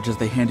their courage as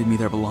they handed me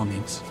their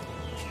belongings.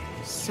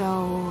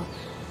 So...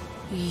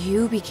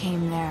 you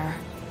became their...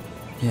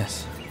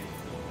 Yes.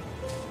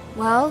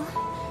 Well,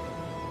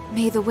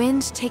 may the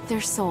wind take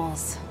their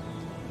souls.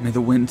 May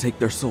the wind take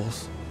their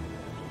souls.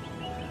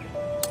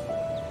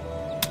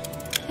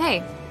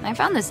 Hey, I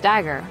found this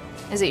dagger.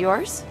 Is it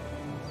yours?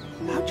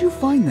 How'd you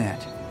find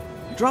that?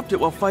 You dropped it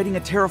while fighting a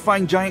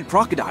terrifying giant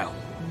crocodile.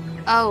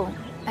 Oh,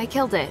 I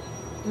killed it.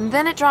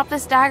 Then it dropped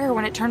this dagger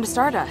when it turned to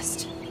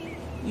stardust.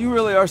 You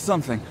really are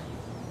something.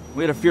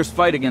 We had a fierce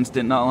fight against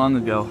it not long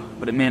ago,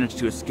 but it managed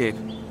to escape.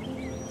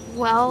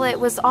 Well,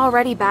 it was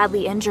already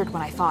badly injured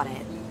when I fought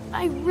it.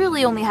 I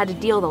really only had to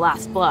deal the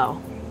last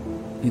blow.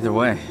 Either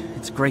way,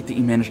 it's great that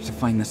you managed to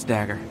find this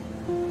dagger.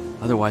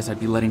 Otherwise, I'd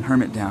be letting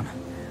Hermit down.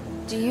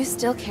 Do you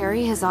still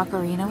carry his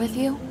ocarina with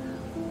you?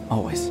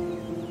 Always.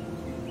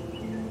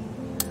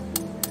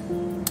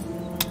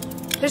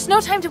 There's no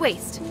time to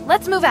waste.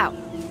 Let's move out.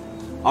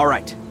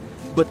 Alright.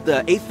 But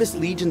the Aphis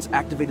Legions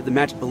activated the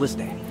magic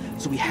ballistae,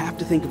 so we have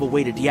to think of a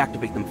way to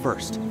deactivate them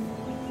first.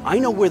 I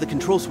know where the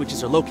control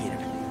switches are located.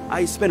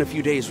 I spent a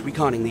few days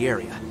reconning the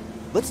area.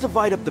 Let's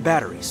divide up the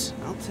batteries.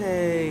 I'll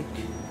take...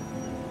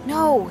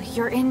 No,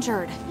 you're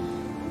injured.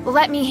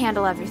 Let me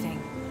handle everything.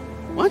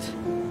 What?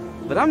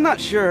 But I'm not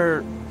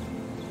sure...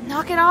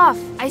 Knock it off.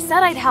 I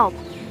said I'd help.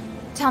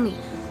 Tell me,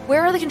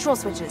 where are the control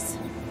switches?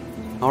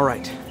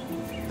 Alright.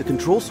 The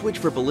control switch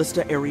for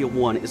Ballista Area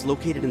 1 is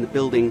located in the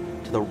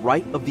building to the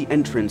right of the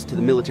entrance to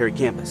the military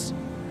campus.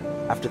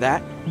 After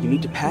that, you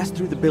need to pass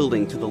through the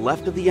building to the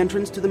left of the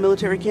entrance to the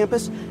military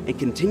campus and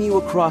continue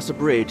across a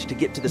bridge to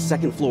get to the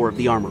second floor of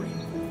the armory.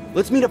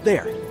 Let's meet up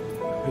there.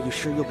 Are you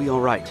sure you'll be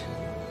alright?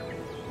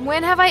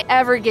 When have I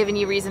ever given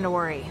you reason to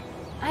worry?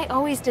 I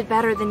always did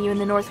better than you in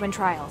the Northwind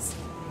trials.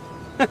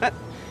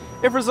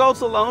 If results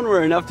alone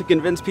were enough to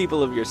convince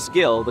people of your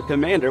skill, the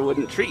commander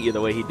wouldn't treat you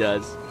the way he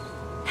does.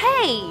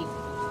 Hey!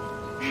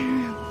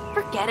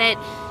 Forget it.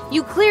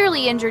 You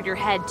clearly injured your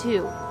head,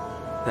 too.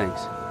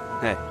 Thanks.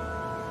 Hey,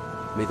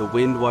 may the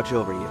wind watch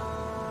over you.